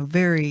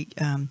 very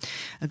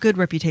a good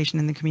reputation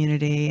in the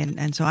community.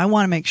 And so I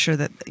want to make sure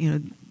that,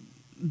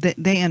 that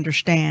they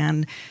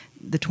understand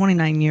the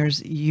 29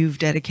 years you've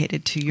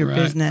dedicated to your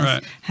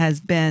business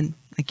has been,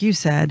 like you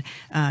said,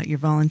 you're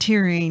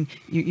volunteering,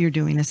 you're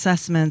doing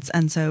assessments,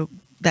 and so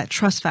that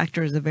trust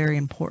factor is a very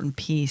important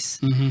piece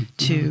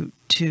to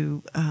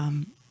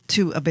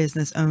a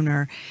business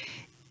owner.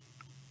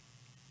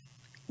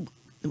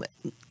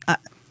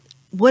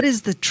 What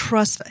is the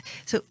trust?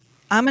 So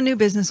I'm a new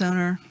business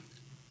owner.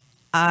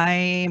 I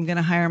am going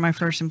to hire my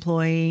first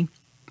employee.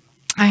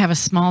 I have a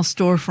small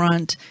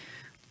storefront.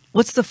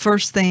 What's the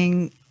first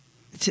thing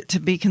to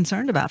be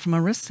concerned about from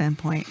a risk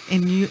standpoint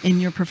in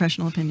your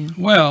professional opinion?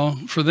 Well,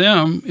 for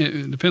them,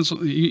 it depends.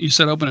 You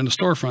said opening a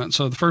storefront.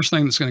 So the first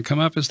thing that's going to come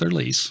up is their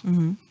lease.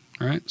 All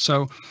right.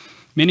 So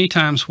many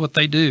times what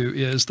they do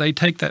is they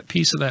take that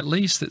piece of that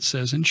lease that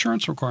says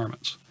insurance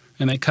requirements,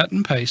 and they cut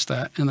and paste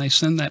that, and they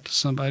send that to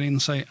somebody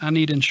and say, I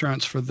need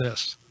insurance for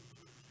this.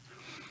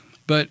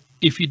 But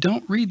if you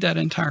don't read that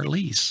entire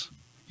lease,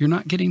 you're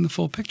not getting the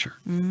full picture.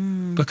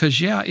 Because,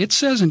 yeah, it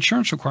says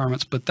insurance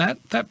requirements, but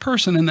that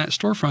person in that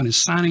storefront is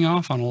signing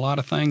off on a lot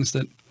of things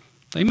that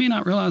they may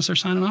not realize they're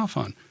signing off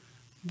on.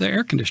 The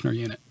air conditioner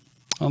unit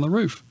on the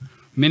roof.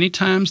 Many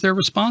times they're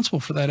responsible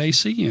for that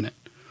AC unit.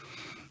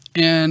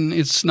 And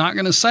it's not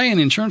going to say an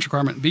insurance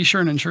requirement, be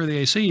sure and insure the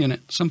AC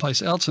unit.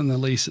 Someplace else in the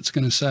lease, it's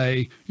going to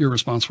say you're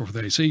responsible for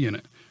the AC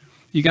unit.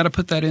 You got to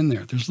put that in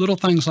there. There's little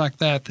things like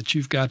that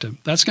you've got to,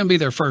 that's going to be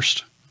their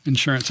first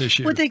insurance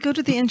issue. Would they go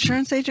to the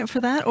insurance agent for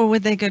that, or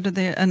would they go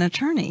to an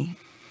attorney?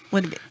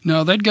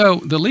 No, they'd go,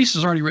 the lease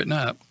is already written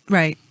up.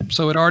 Right.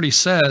 So it already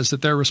says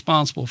that they're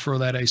responsible for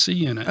that AC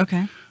unit.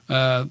 Okay.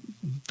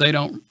 They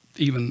don't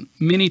even,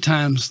 many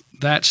times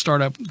that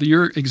startup,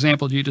 your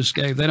example you just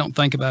gave, they don't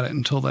think about it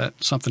until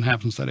that something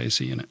happens to that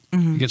AC unit.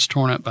 It gets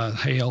torn up by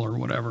hail or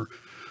whatever.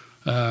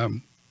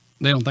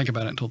 They don't think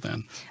about it until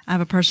then. I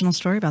have a personal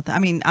story about that. I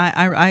mean,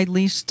 I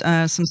leased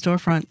some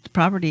storefront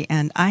property,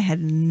 and I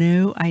had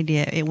no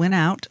idea. It went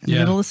out in the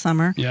middle of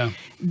summer. Yeah.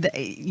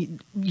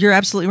 You're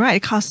absolutely right.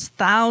 It costs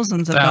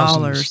thousands of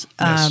dollars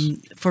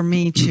for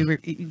me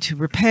to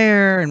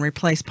repair and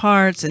replace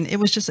parts, and it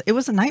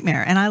was a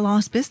nightmare. And I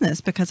lost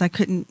business because I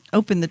couldn't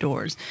open the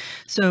doors.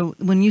 So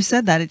when you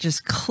said that, it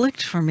just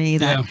clicked for me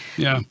that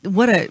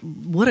what a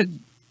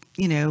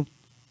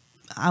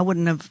I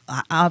wouldn't have,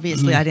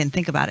 obviously I didn't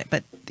think about it,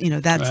 but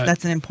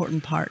that's an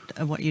important part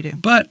of what you do.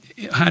 But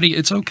Heidi,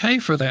 it's okay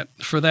for that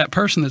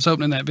person that's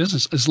opening that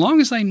business, as long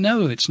as they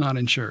know it's not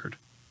insured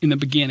in the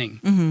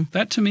beginning.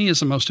 That to me is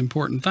the most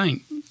important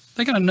thing.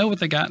 They got to know what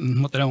they got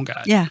and what they don't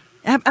got. Yeah.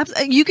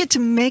 You get to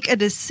make a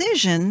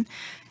decision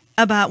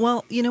about,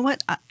 well, you know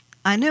what?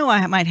 I know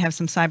I might have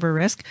some cyber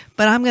risk,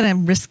 but I'm going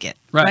to risk it.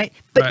 Right.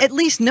 But at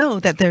least know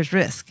that there's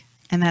risk.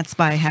 And that's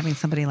by having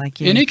somebody like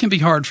you. And it can be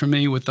hard for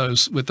me with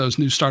those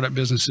new startup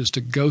businesses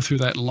to go through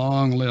that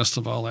long list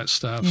of all that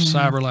stuff,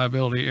 cyber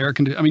liability, air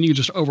conditioning. I mean, you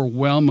just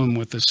overwhelm them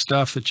with the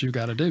stuff that you've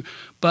got to do.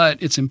 But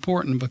it's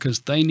important because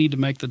they need to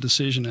make the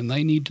decision, and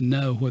they need to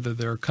know whether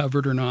they're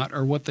covered or not,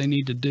 or what they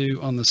need to do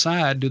on the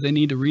side. Do they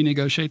need to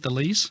renegotiate the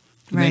lease?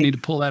 Do they need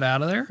to pull that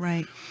out of there?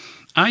 Right.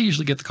 I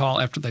usually get the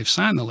call after they've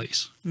signed the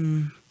lease.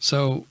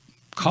 So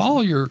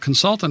call your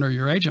consultant or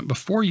your agent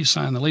before you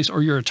sign the lease,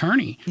 or your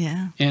attorney,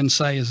 and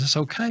say, "Is this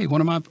okay? What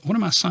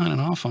am I signing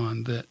off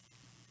on that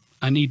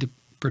I need to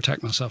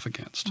protect myself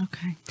against?"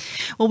 Okay.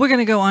 Well, we're going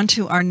to go on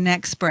to our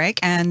next break,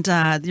 and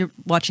you're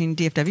watching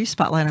DFW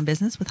Spotlight on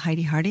Business with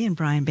Heidi Hardy and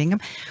Brian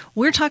Bingham.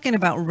 We're talking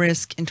about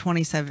risk in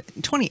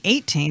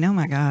 2018. Oh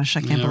my gosh,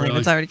 I can't believe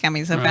it's already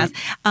coming so fast.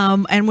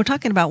 And we're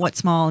talking about what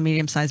small and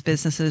medium-sized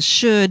businesses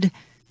should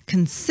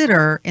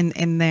consider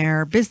in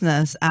their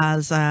business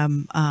as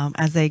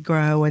they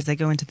grow, as they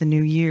go into the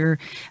new year.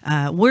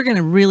 We're going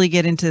to really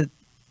get into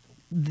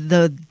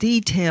the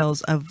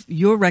details of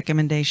your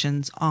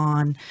recommendations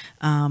on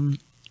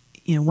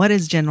what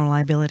is general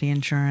liability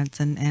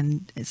insurance,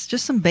 and it's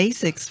just some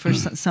basics for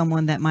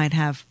someone that might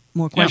have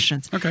more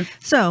questions. Okay.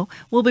 So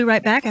we'll be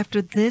right back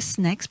after this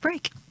next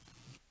break.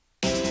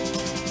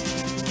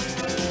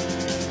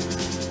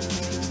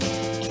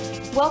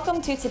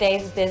 Welcome to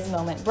today's Biz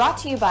Moment, brought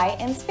to you by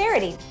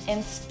Insperity,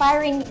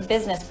 inspiring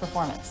business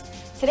performance.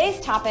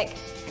 Today's topic,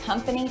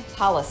 company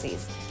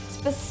policies,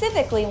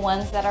 specifically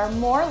ones that are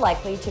more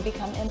likely to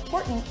become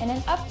important in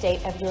an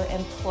update of your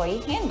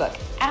employee handbook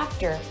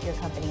after your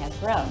company has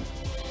grown.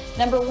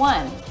 Number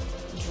 1,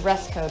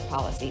 dress code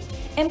policy.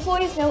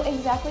 Employees know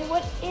exactly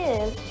what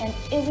is and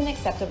isn't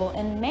acceptable,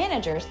 and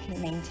managers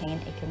can maintain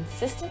a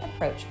consistent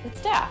approach with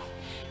staff.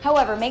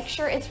 However, make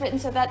sure it's written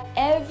so that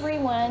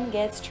everyone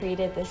gets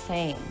treated the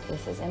same.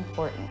 This is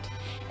important.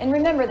 And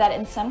remember that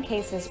in some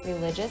cases,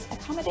 religious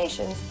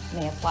accommodations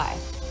may apply.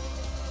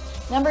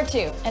 Number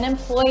 2, an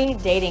employee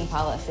dating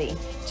policy.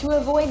 To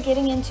avoid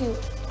getting into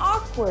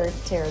awkward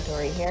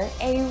territory here,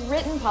 a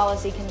written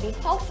policy can be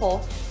helpful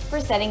for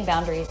setting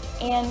boundaries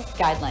and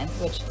guidelines,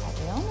 which,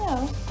 as we all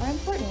know, are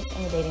important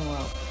in the dating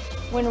world.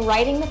 When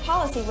writing the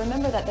policy,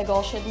 remember that the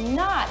goal should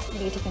not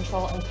be to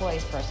control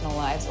employees' personal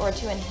lives or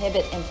to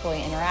inhibit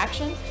employee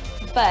interaction,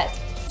 but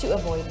to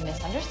avoid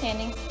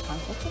misunderstandings,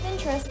 conflicts of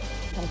interest,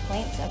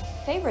 complaints of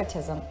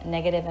favoritism,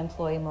 negative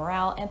employee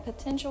morale, and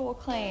potential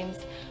claims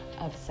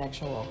of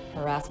sexual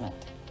harassment.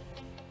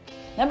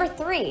 Number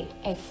 3,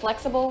 a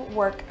flexible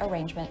work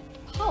arrangement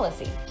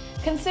policy.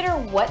 Consider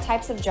what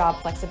types of job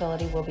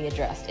flexibility will be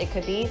addressed. It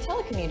could be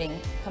telecommuting,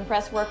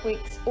 compressed work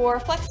weeks, or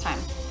flex time.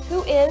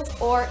 Who is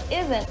or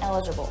isn't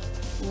eligible?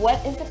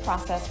 What is the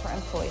process for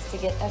employees to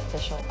get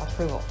official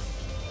approval?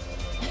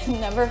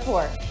 Number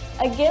 4,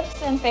 a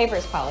gifts and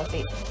favors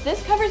policy.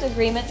 This covers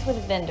agreements with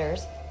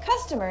vendors,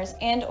 customers,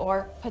 and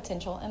or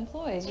potential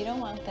employees. You don't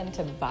want them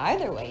to buy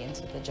their way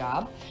into the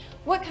job.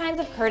 What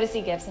kinds of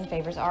courtesy gifts and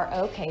favors are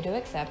okay to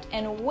accept,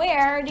 and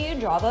where do you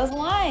draw those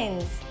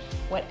lines?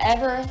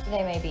 Whatever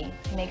they may be,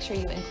 make sure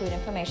you include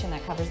information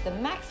that covers the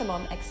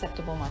maximum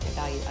acceptable market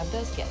value of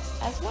those gifts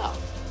as well.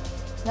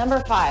 Number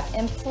 5,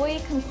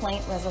 employee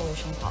complaint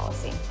resolution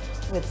policy.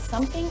 With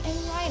something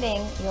in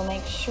writing, you'll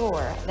make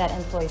sure that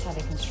employees have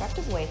a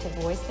constructive way to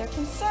voice their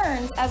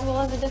concerns, as well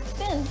as a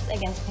defense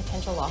against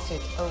potential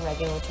lawsuits or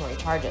regulatory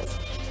charges.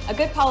 A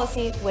good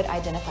policy would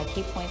identify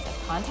key points of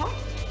contact,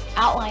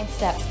 outline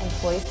steps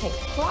employees take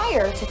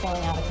prior to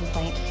filling out a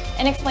complaint,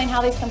 and explain how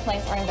these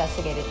complaints are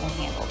investigated and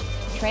handled.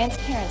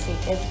 Transparency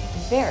is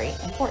very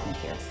important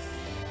here.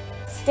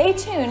 Stay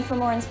tuned for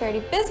more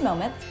Insperity Biz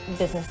Moments,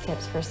 business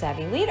tips for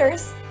savvy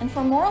leaders. And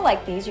for more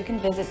like these, you can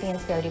visit the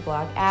Insperity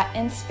blog at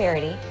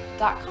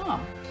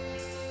insperity.com.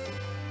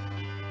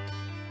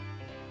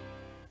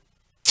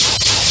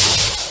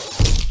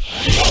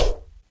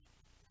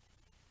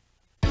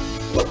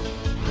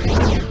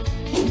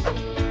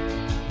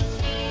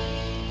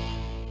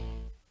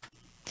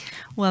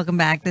 Welcome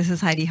back. This is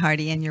Heidi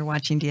Hardy, and you're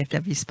watching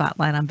DFW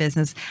Spotlight on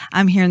Business.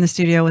 I'm here in the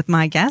studio with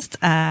my guest,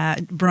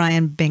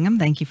 Brian Bingham.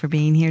 Thank you for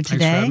being here today.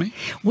 Thanks for having me.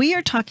 We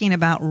are talking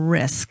about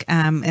risk,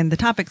 and the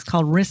topic's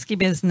called Risky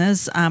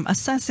Business,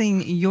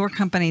 assessing your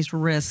company's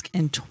risk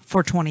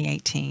for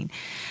 2018.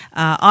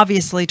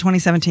 Obviously,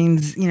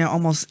 2017's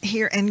almost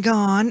here and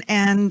gone,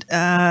 and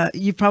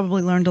you've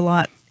probably learned a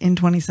lot in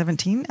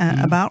 2017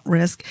 about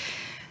risk.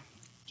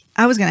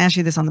 I was going to ask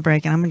you this on the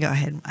break, and I'm going to go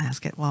ahead and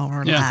ask it while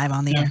we're live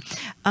on the air.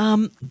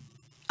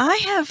 I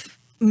have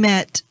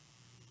met,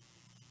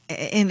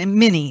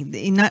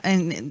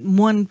 and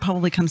one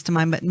probably comes to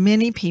mind, but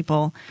many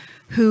people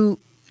who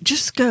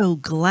just go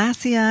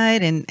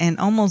glassy-eyed and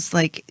almost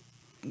like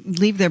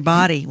leave their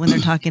body when they're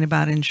talking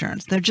about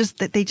insurance. They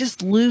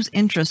just lose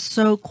interest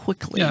so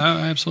quickly. Yeah,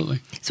 absolutely.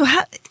 So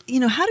how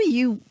do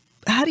you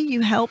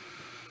help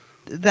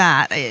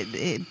that?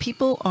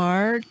 People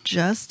are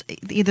just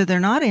either they're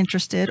not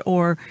interested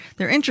or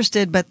they're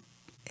interested, but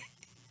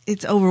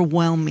it's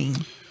overwhelming.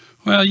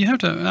 Well,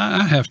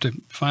 I have to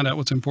find out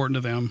what's important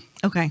to them.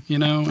 Okay. I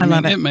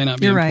love it. It may not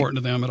be You're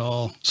important to them at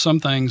all. Some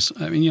things,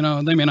 they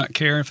may not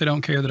care. If they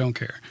don't care, they don't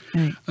care.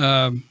 Right.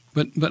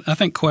 But I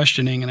think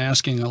questioning and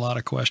asking a lot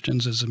of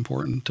questions is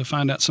important to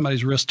find out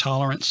somebody's risk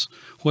tolerance.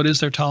 What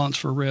is their tolerance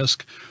for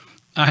risk?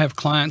 I have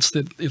clients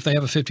that if they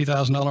have a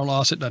 $50,000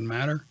 loss, it doesn't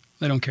matter.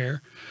 They don't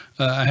care.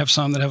 I have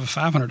some that have a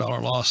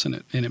 $500 loss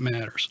and it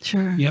matters.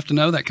 Sure. You have to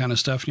know that kind of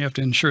stuff, and you have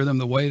to insure them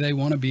the way they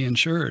want to be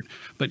insured.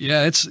 But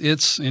yeah,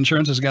 it's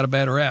insurance has got a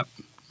bad rap,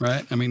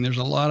 right? I mean, there's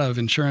a lot of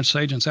insurance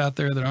agents out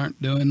there that aren't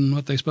doing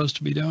what they're supposed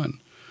to be doing.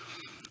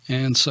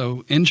 And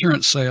so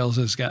insurance sales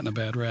has gotten a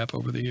bad rap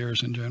over the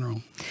years in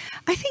general.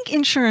 I think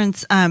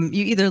insurance, I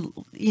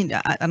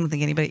don't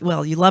think anybody,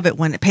 well, you love it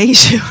when it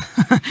pays you.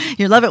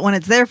 You love it when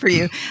it's there for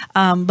you.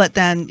 But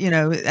then,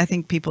 I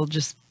think people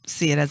just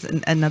see it as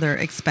another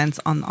expense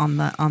on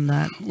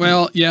the.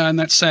 Well, yeah, and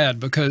that's sad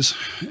because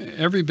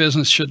every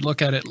business should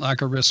look at it like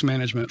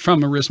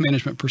from a risk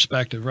management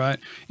perspective, right?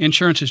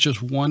 Insurance is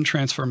just one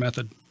transfer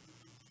method.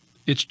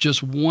 It's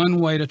just one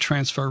way to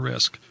transfer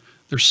risk.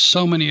 There's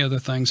so many other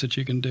things that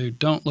you can do.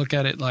 Don't look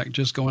at it like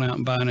just going out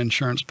and buying an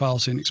insurance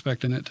policy and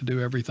expecting it to do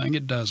everything.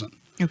 It doesn't.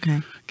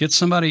 Okay. Get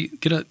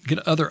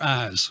other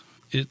eyes.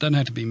 It doesn't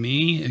have to be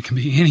me. It can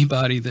be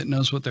anybody that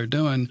knows what they're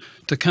doing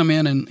to come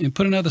in and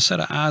put another set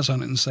of eyes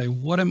on it and say,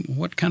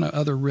 what kind of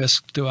other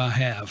risks do I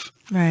have?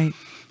 Right.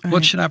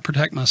 What should I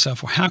protect myself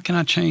for? How can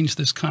I change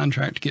this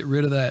contract to get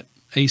rid of that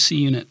AC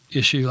unit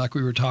issue like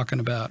we were talking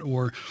about,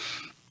 or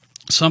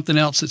something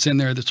else that's in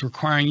there that's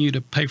requiring you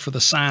to pay for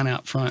the sign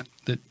out front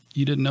that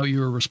you didn't know you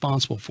were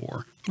responsible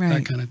for,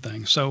 that kind of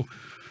thing. So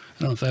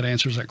I don't know if that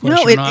answers that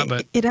question or not,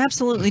 but it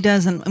absolutely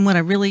does. And what I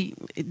really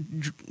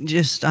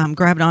just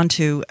grabbed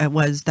onto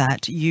was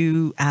that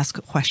you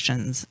ask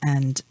questions,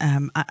 and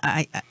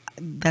I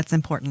that's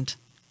important.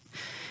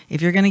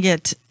 If you're going to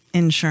get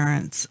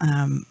insurance,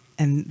 and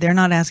they're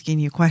not asking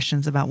you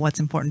questions about what's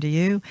important to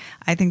you,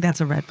 I think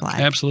that's a red flag.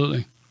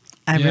 absolutely.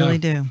 I Yeah. really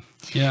do.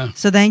 Yeah.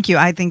 So thank you.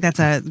 I think that's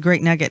a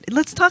great nugget.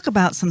 Let's talk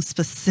about some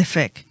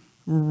specific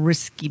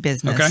risky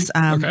business.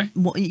 Okay.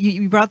 Well,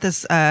 you brought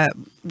this.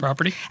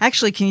 Property.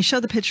 Actually, can you show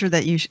the picture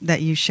that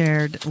you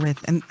shared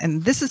with?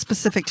 And this is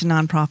specific to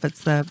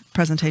nonprofits. The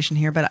presentation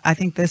here, but I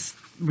think this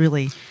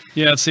really.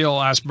 Yeah, it's the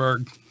old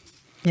iceberg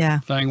Yeah.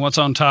 thing. What's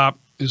on top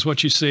is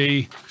what you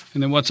see,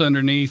 and then what's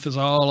underneath is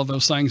all of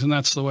those things, and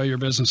that's the way your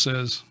business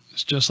is.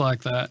 It's just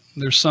like that.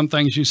 There's some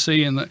things you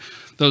see, and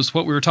those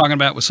what we were talking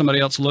about with somebody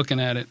else looking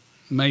at it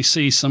may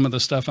see some of the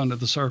stuff under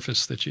the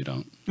surface that you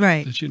don't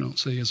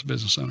see as a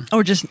business owner,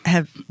 or just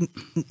have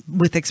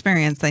with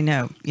experience. They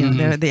know,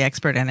 they're the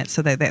expert in it,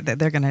 so they're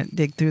going to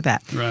dig through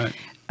that. right?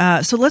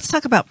 So let's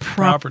talk about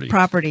property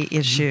Mm-hmm.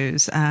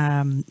 issues.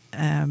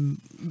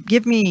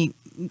 Give me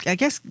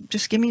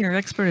your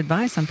expert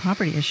advice on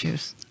property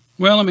issues.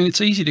 Well, I mean,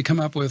 it's easy to come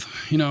up with,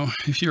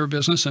 if you're a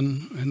business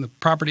and the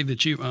property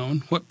that you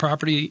own, what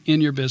property in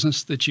your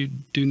business that you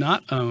do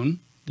not own,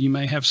 you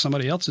may have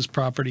somebody else's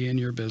property in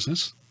your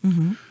business,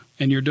 Mm-hmm.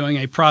 and you're doing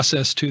a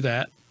process to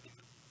that,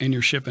 and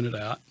you're shipping it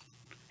out.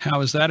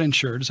 How is that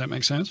insured? Does that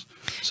make sense?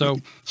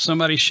 So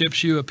somebody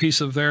ships you a piece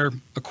of their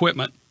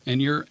equipment,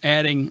 and you're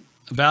adding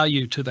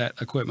value to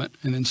that equipment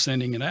and then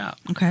sending it out.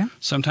 Okay.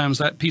 Sometimes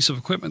that piece of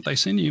equipment they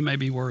send you may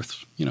be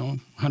worth,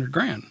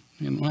 $100,000.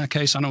 In my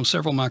case, I know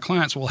several of my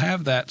clients will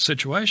have that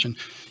situation.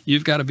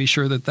 You've got to be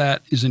sure that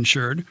that is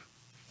insured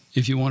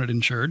if you want it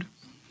insured.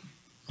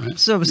 Right?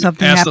 So if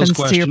something Ask those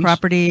happens to your questions.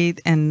 property,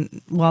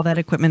 and while that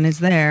equipment is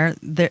there,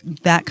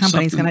 that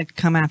company's going to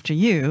come after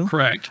you.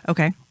 Correct.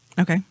 Okay.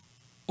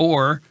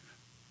 Or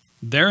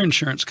their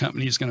insurance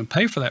company is going to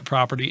pay for that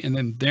property, and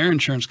then their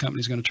insurance company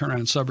is going to turn around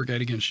and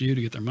subrogate against you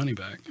to get their money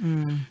back.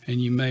 And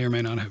you may or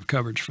may not have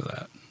coverage for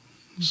that.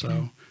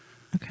 So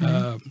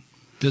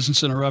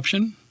business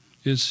interruption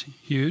is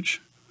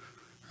huge,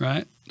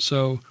 right?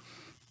 So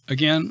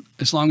again,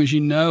 as long as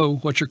you know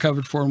what you're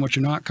covered for and what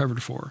you're not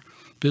covered for,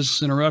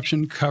 business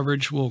interruption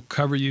coverage will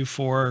cover you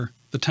for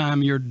the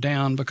time you're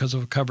down because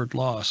of a covered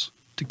loss,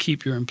 to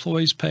keep your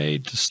employees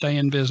paid, to stay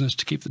in business,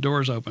 to keep the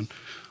doors open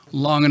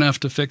long enough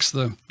to fix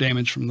the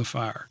damage from the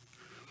fire.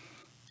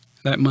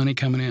 That money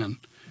coming in,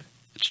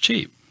 it's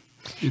cheap.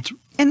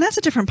 And that's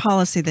a different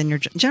policy than your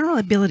general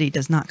liability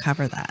does not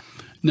cover that.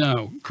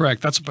 No,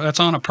 correct. That's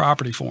on a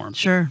property form.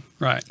 Sure.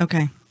 Right.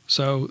 Okay.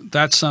 So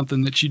that's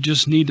something that you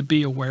just need to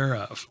be aware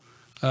of.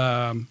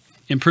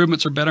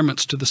 Improvements or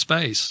betterments to the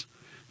space.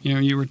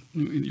 Your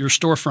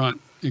storefront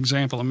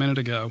example a minute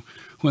ago.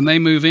 When they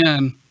move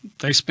in,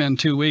 they spend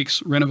 2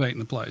 weeks renovating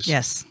the place.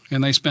 Yes.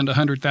 And they spend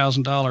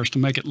 $100,000 to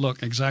make it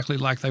look exactly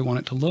like they want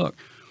it to look.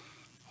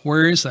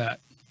 Where is that?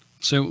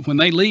 So when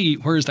they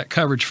leave, where is that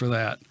coverage for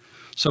that?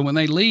 So when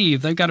they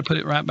leave, they've got to put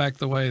it right back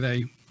the way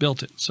they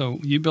built it. So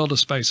you build a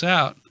space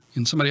out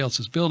in somebody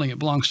else's building, it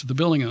belongs to the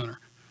building owner.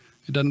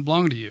 It doesn't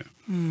belong to you.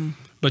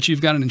 But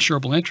you've got an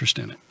insurable interest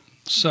in it.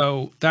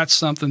 So that's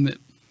something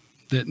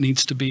that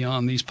needs to be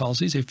on these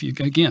policies if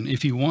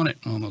you want it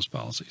on those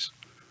policies.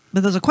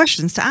 But those are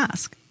questions to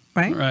ask,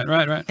 right?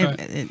 Right.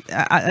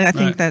 I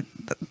think that,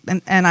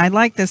 and I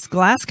like this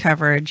glass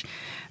coverage.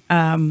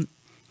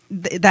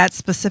 That's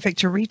specific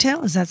to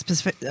retail? Is that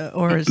specific,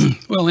 or is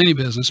well, any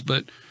business,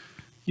 but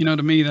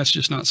to me, that's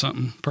just not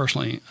something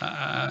personally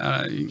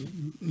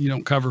you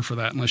don't cover for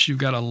that unless you've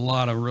got a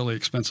lot of really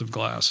expensive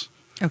glass.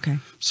 Okay.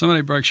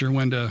 Somebody breaks your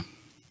window,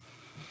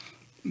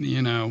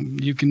 you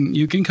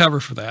can cover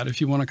for that if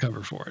you want to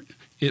cover for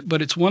it.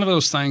 But it's one of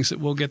those things that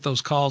we'll get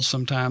those calls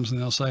sometimes,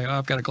 and they'll say, "Oh,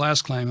 I've got a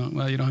glass claim."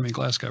 Well, you don't have any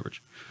glass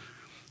coverage.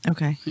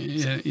 Okay.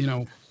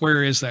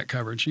 Where is that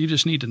coverage? You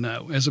just need to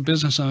know. As a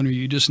business owner,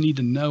 you just need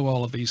to know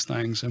all of these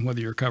things and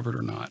whether you're covered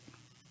or not.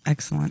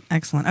 Excellent.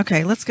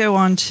 Okay, let's go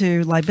on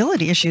to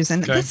liability issues.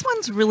 And this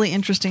one's really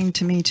interesting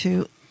to me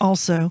too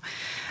also.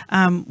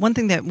 One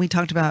thing that we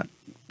talked about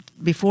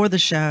before the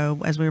show,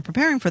 as we were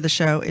preparing for the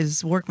show,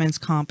 is workman's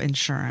comp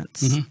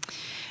insurance.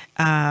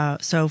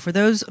 So for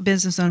those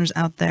business owners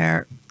out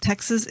there,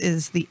 Texas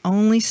is the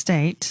only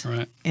state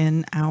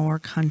in our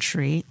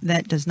country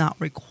that does not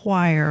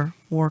require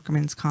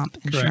workman's comp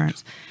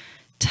insurance. Correct.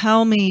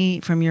 Tell me,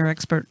 from your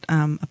expert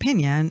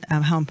opinion,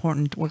 how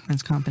important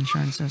workman's comp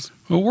insurance is.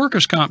 Well,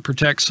 workers' comp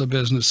protects a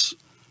business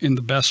in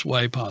the best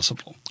way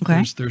possible.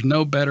 Okay. There's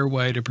no better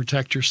way to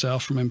protect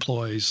yourself from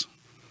employees,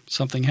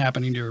 something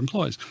happening to your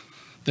employees,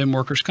 than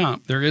workers'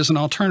 comp. There is an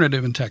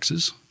alternative in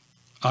Texas,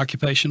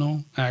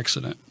 occupational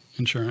accident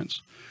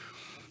insurance.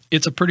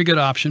 It's a pretty good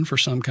option for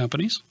some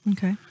companies.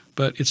 Okay.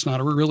 But it's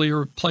not really a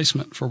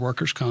replacement for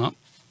workers' comp.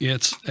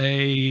 It's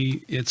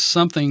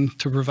something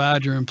to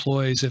provide your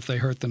employees if they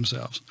hurt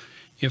themselves.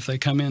 If they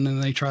come in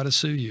and they try to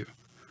sue you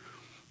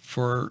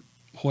for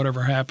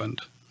whatever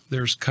happened,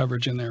 there's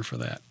coverage in there for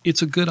that.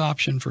 It's a good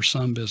option for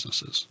some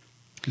businesses.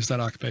 is that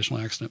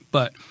occupational accident.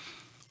 But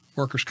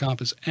workers'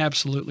 comp is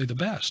absolutely the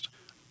best.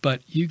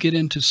 But you get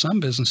into some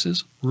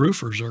businesses,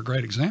 roofers are a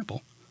great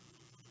example.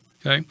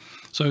 Okay,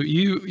 so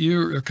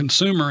you're a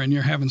consumer and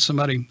you're having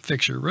somebody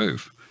fix your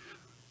roof.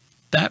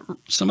 That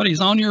somebody's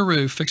on your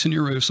roof fixing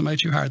your roof, somebody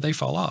you hired, they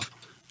fall off.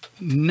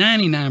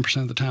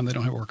 99% of the time they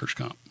don't have workers'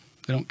 comp.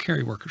 They don't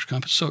carry workers'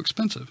 comp. It's so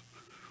expensive.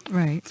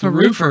 Right. The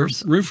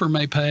roofer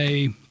may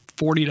pay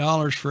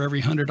 $40 for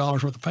every $100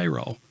 worth of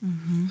payroll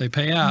they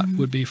pay out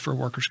would be for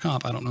workers'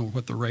 comp. I don't know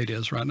what the rate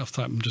is right off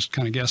the top. I'm just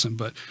kind of guessing.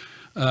 But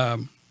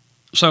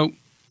so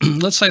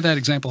let's say that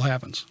example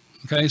happens.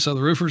 Okay, so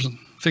the roofer's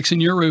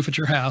fixing your roof at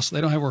your house. They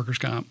don't have workers'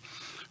 comp.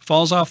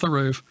 Falls off the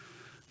roof.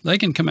 They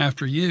can come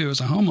after you as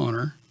a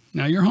homeowner.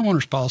 Now, your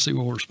homeowner's policy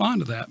will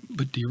respond to that,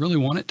 but do you really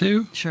want it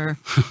to? Sure.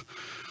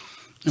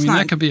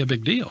 That could be a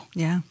big deal.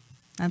 Yeah,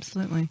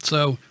 absolutely.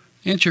 So,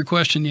 answer your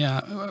question,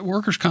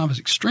 workers' comp is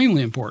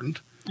extremely important.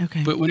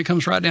 Okay. But when it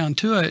comes right down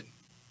to it,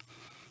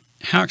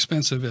 how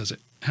expensive is it?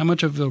 How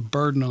much of a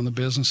burden on the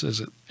business is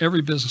it?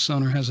 Every business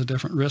owner has a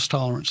different risk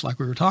tolerance, like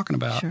we were talking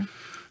about. Sure.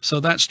 So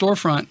that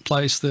storefront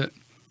place that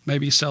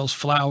maybe sells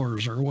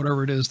flowers or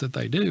whatever it is that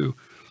they do,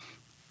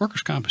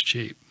 workers' comp is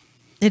cheap.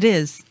 It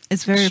is.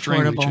 It's very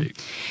Extremely affordable. cheap.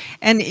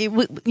 And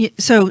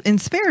so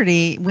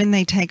Insperity, when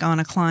they take on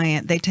a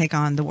client, they take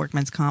on the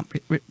workman's comp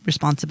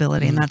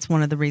responsibility. And that's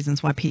one of the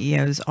reasons why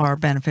PEOs are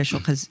beneficial,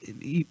 because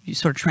you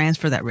sort of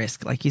transfer that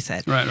risk, like you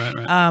said.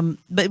 Right.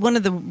 But one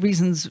of the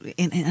reasons,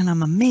 and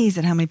I'm amazed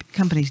at how many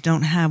companies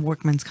don't have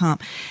workman's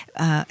comp,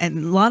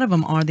 and a lot of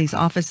them are these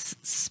office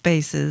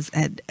spaces.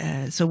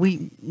 So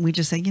we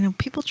just say,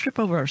 people trip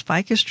over a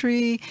ficus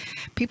tree,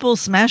 people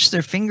smash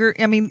their finger.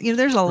 I mean,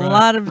 there's a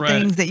lot of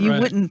things that you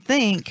wouldn't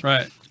think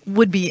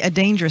would be a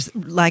dangerous,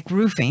 like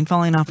roofing,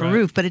 falling off a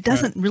roof, but it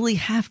doesn't really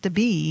have to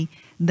be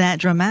that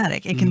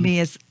dramatic. It can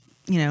be as,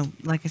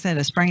 like I said,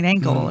 a sprained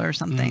ankle or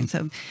something.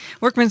 So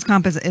workman's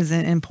comp is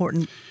an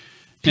important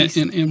piece.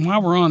 And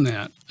while we're on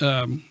that,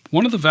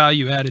 one of the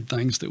value added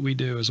things that we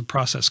do is a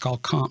process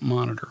called Comp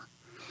Monitor.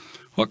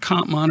 What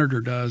Comp Monitor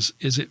does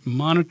is it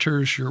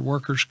monitors your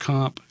workers'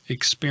 comp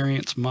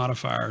experience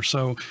modifier.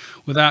 So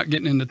without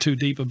getting into too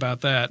deep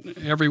about that,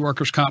 every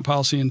workers' comp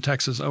policy in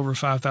Texas over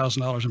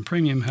 $5,000 in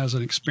premium has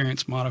an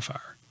experience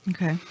modifier.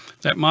 Okay.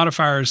 That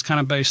modifier is kind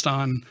of based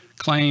on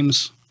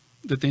claims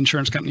that the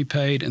insurance company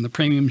paid and the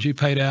premiums you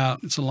paid out.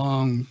 It's a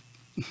long,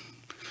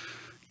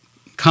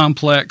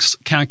 complex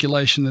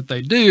calculation that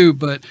they do,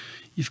 but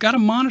you've got to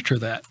monitor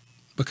that.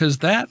 Because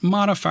that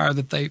modifier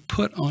that they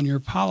put on your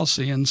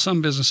policy, and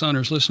some business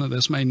owners listening to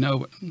this may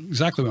know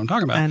exactly what I'm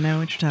talking about. I know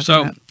what you're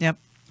talking about. Yep.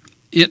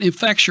 It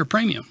affects your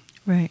premium.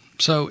 Right.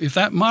 So if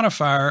that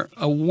modifier,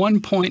 a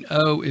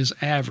 1.0 is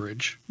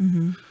average,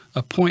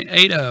 a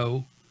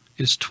 0.80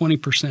 is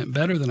 20%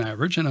 better than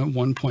average, and a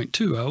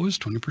 1.20 is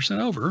 20%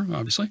 over,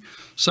 obviously.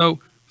 So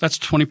that's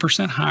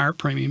 20% higher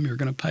premium you're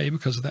going to pay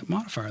because of that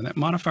modifier. And that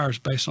modifier is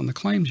based on the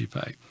claims you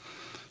pay.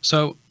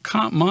 So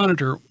Comp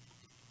Monitor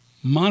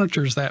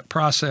monitors that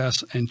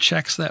process and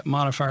checks that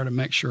modifier to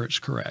make sure it's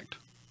correct.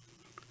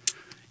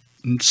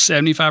 And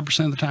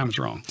 75% of the time it's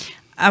wrong.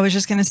 I was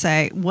just going to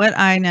say what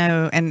I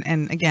know,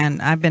 and again,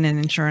 I've been in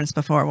insurance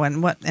before,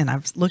 and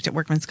I've looked at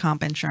workman's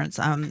comp insurance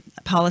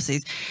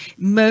policies.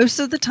 Most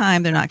of the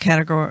time, they're not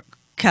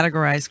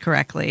categorized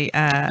correctly.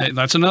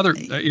 That's another,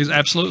 is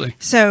absolutely.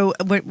 So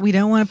we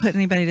don't want to put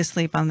anybody to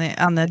sleep on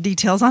the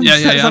details on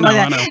something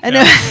like that. I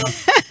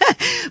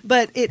know.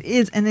 But it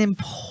is an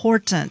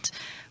important,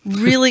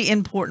 really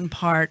important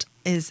part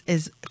is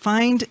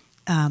find,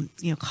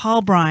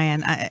 call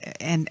Brian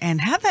and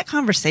have that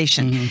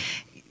conversation.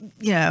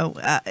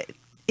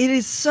 It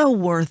is so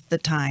worth the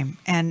time.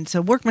 And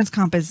so workman's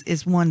comp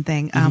is one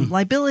thing.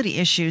 Liability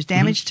issues,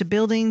 damage to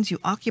buildings you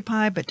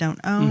occupy but don't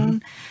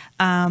own,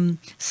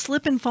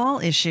 slip and fall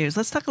issues.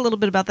 Let's talk a little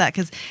bit about that,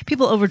 because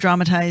people over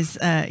dramatize,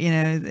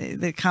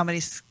 the comedy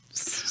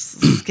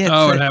skits.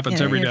 Oh, it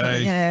happens every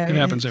day. It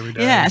happens every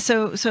day. Yeah.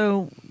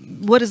 So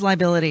what is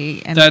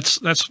liability? And that's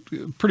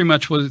pretty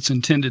much what it's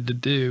intended to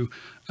do.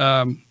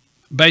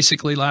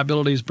 Basically,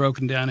 liability is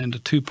broken down into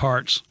two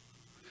parts,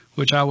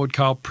 which I would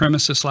call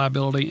premises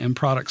liability and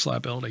products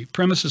liability.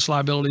 Premises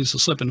liability is the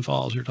slip and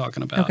falls you're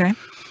talking about. Okay.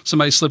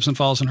 Somebody slips and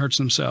falls and hurts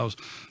themselves.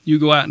 You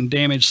go out and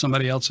damage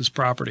somebody else's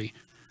property.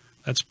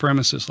 That's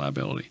premises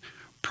liability.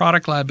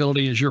 Product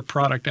liability is your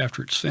product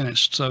after it's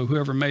finished. So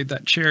whoever made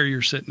that chair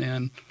you're sitting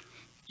in,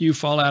 you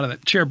fall out of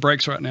that chair,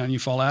 breaks right now, and you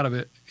fall out of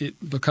it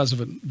because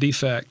of a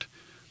defect.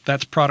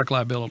 That's product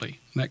liability.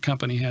 And that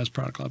company has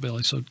product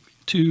liability. So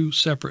two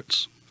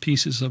separate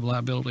pieces of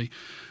liability.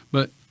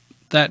 But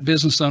that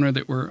business owner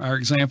that were our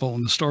example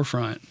in the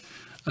storefront,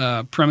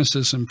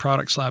 premises and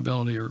products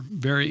liability are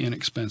very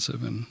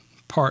inexpensive and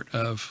part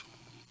of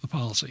the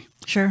policy.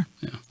 Sure.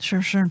 Yeah.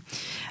 Sure.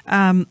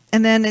 And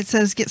then it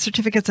says get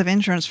certificates of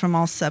insurance from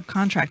all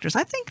subcontractors.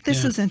 I think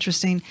this is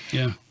interesting.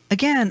 Yeah.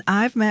 Again,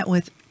 I've met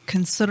with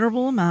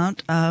considerable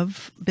amount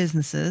of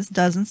businesses,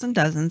 dozens and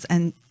dozens,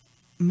 and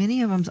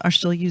many of them are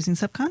still using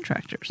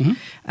subcontractors,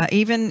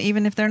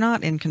 even if they're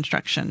not in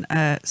construction.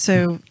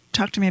 So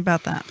talk to me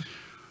about that.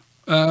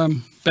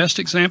 Best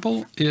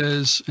example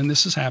is, and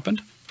this has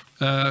happened,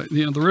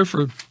 the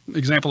roofer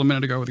example a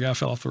minute ago where the guy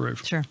fell off the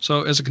roof. Sure.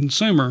 So as a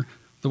consumer,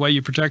 the way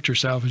you protect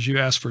yourself is you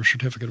ask for a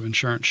certificate of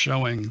insurance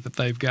showing that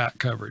they've got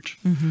coverage.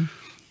 Mm-hmm.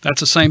 That's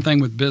the same thing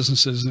with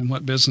businesses and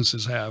what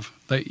businesses have.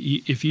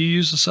 If you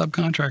use a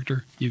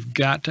subcontractor, you've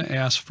got to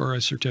ask for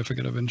a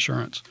certificate of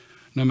insurance,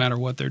 no matter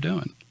what they're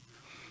doing.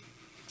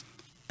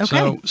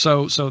 Okay.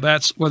 So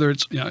that's whether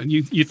it's,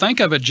 you think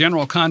of a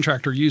general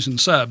contractor using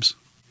subs,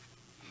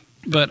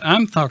 but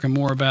I'm talking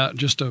more about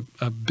just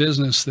a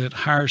business that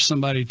hires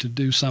somebody to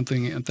do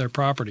something at their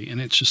property,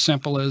 and it's as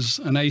simple as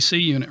an AC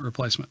unit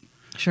replacement.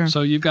 Sure.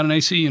 So you've got an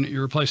AC unit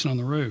you're replacing on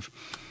the roof.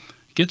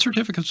 Get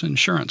certificates of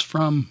insurance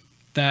from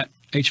that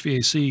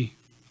HVAC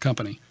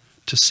company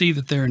to see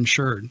that they're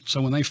insured.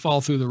 So when they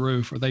fall through the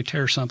roof or they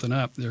tear something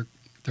up, they're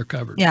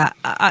covered. Yeah,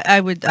 I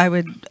would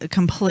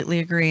completely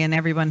agree. And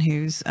everyone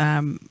who's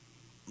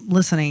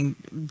listening,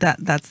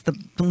 that's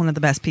one of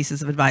the best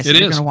pieces of advice that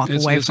you're going to walk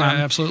away from.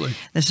 Absolutely.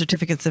 The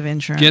certificates of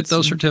insurance. Get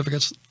those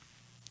certificates.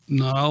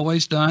 Not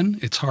always done.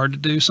 It's hard to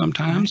do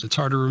sometimes. Right. It's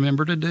hard to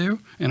remember to do,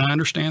 and I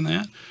understand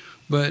that.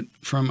 But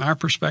from our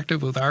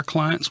perspective with our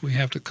clients, we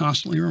have to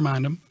constantly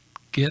remind them,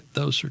 get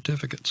those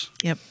certificates.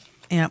 Yep.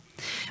 Yep.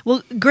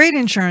 Well, great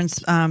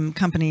insurance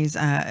companies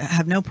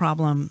have no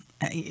problem.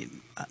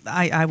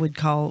 I would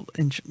call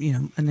an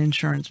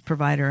insurance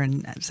provider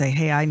and say,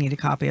 hey, I need a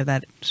copy of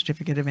that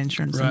certificate of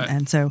insurance. Right.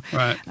 And so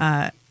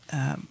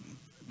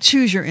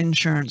choose your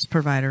insurance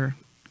provider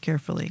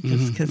carefully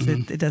because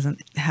it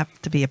doesn't have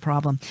to be a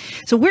problem.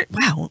 So we're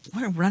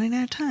running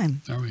out of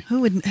time. Are we?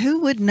 Who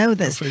would know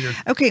this? Go figure.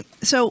 Okay,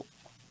 so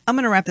I'm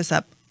going to wrap this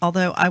up.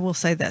 Although I will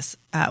say this,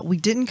 we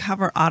didn't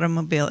cover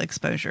automobile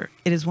exposure.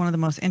 It is one of the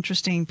most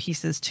interesting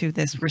pieces to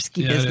this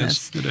risky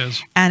business. It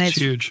is. And it's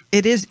huge.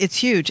 It's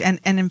huge. And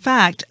in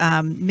fact,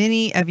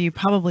 many of you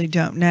probably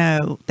don't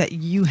know that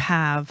you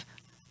have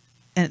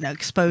an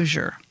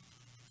exposure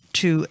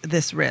to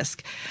this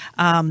risk.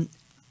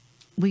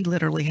 We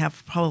literally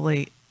have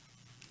probably,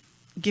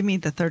 give me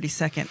the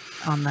 30-second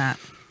on that.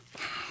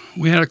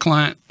 We had a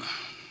client.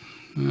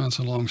 Well, it's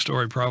a long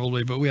story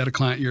probably, but we had a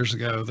client years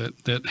ago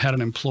that had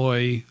an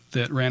employee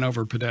that ran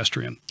over a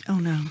pedestrian. Oh,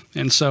 no.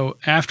 And so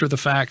after the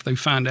fact, they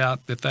found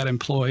out that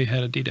employee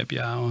had a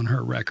DWI on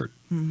her record.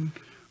 Mm-hmm.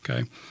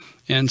 Okay.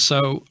 And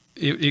so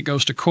it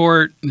goes to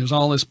court. And there's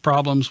all these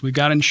problems. We've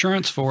got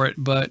insurance for it,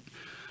 but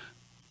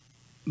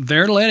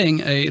they're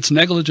letting it's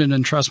negligent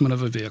entrustment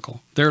of a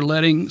vehicle. They're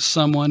letting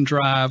someone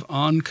drive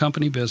on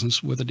company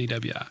business with a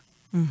DWI.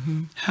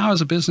 Mm-hmm. How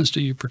as a business do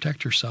you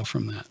protect yourself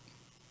from that?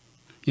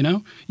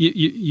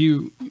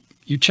 You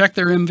check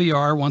their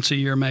MVR once a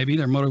year, maybe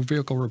their motor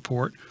vehicle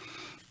report.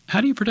 How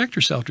do you protect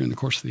yourself during the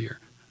course of the year?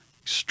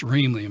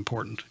 Extremely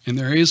important. And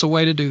there is a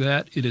way to do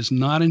that. It is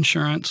not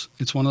insurance.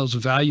 It's one of those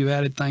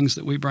value-added things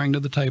that we bring to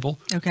the table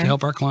to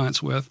help our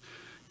clients with.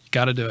 You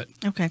got to do it.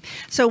 Okay.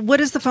 So what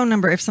is the phone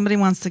number if somebody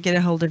wants to get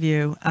a hold of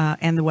you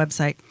and the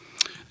website?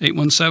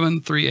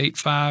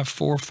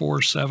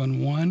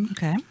 817-385-4471.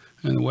 Okay.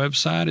 And the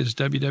website is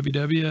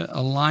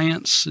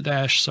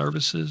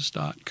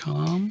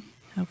www.alliance-services.com.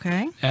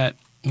 Okay. At,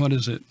 what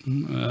is it?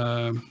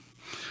 I'm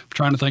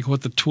trying to think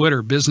what the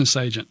Twitter, business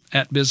agent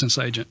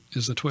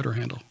is the Twitter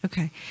handle.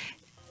 Okay.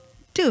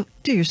 Do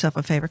yourself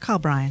a favor. Call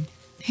Brian.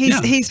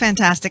 He's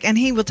fantastic, and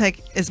he will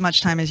take as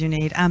much time as you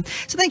need.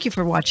 So thank you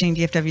for watching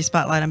DFW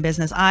Spotlight on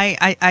Business.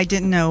 I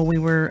didn't know we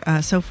were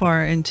so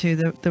far into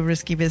the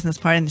risky business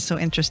part, and it's so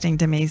interesting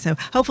to me. So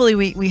hopefully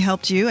we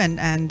helped you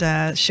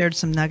and shared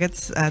some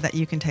nuggets that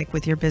you can take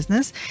with your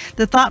business.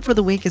 The thought for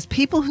the week is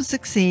people who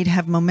succeed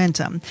have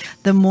momentum.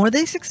 The more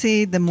they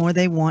succeed, the more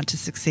they want to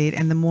succeed,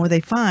 and the more they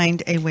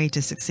find a way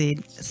to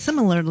succeed.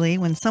 Similarly,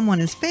 when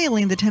someone is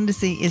failing, the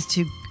tendency is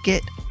to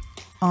get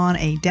on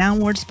a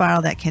downward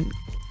spiral that can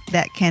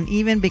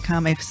even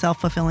become a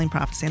self-fulfilling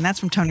prophecy. And that's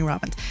from Tony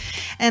Robbins.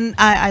 And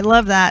I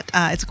love that.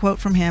 It's a quote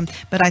from him,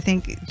 but I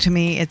think to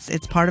me,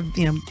 it's part of,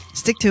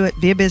 stick to it,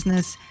 be a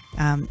business,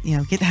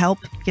 get help,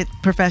 get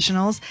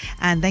professionals.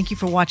 And thank you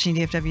for watching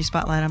DFW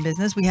Spotlight on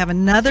Business. We have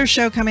another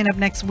show coming up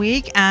next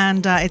week,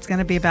 and it's going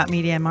to be about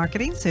media and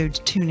marketing. So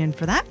tune in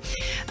for that.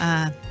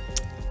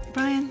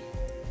 Brian,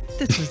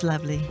 this was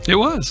lovely. It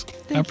was.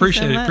 I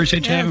appreciate it.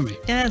 Appreciate you having me.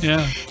 Yes.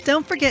 Yeah.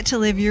 Don't forget to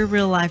live your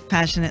real life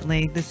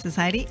passionately. This is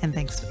Heidi, and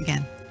thanks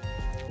again.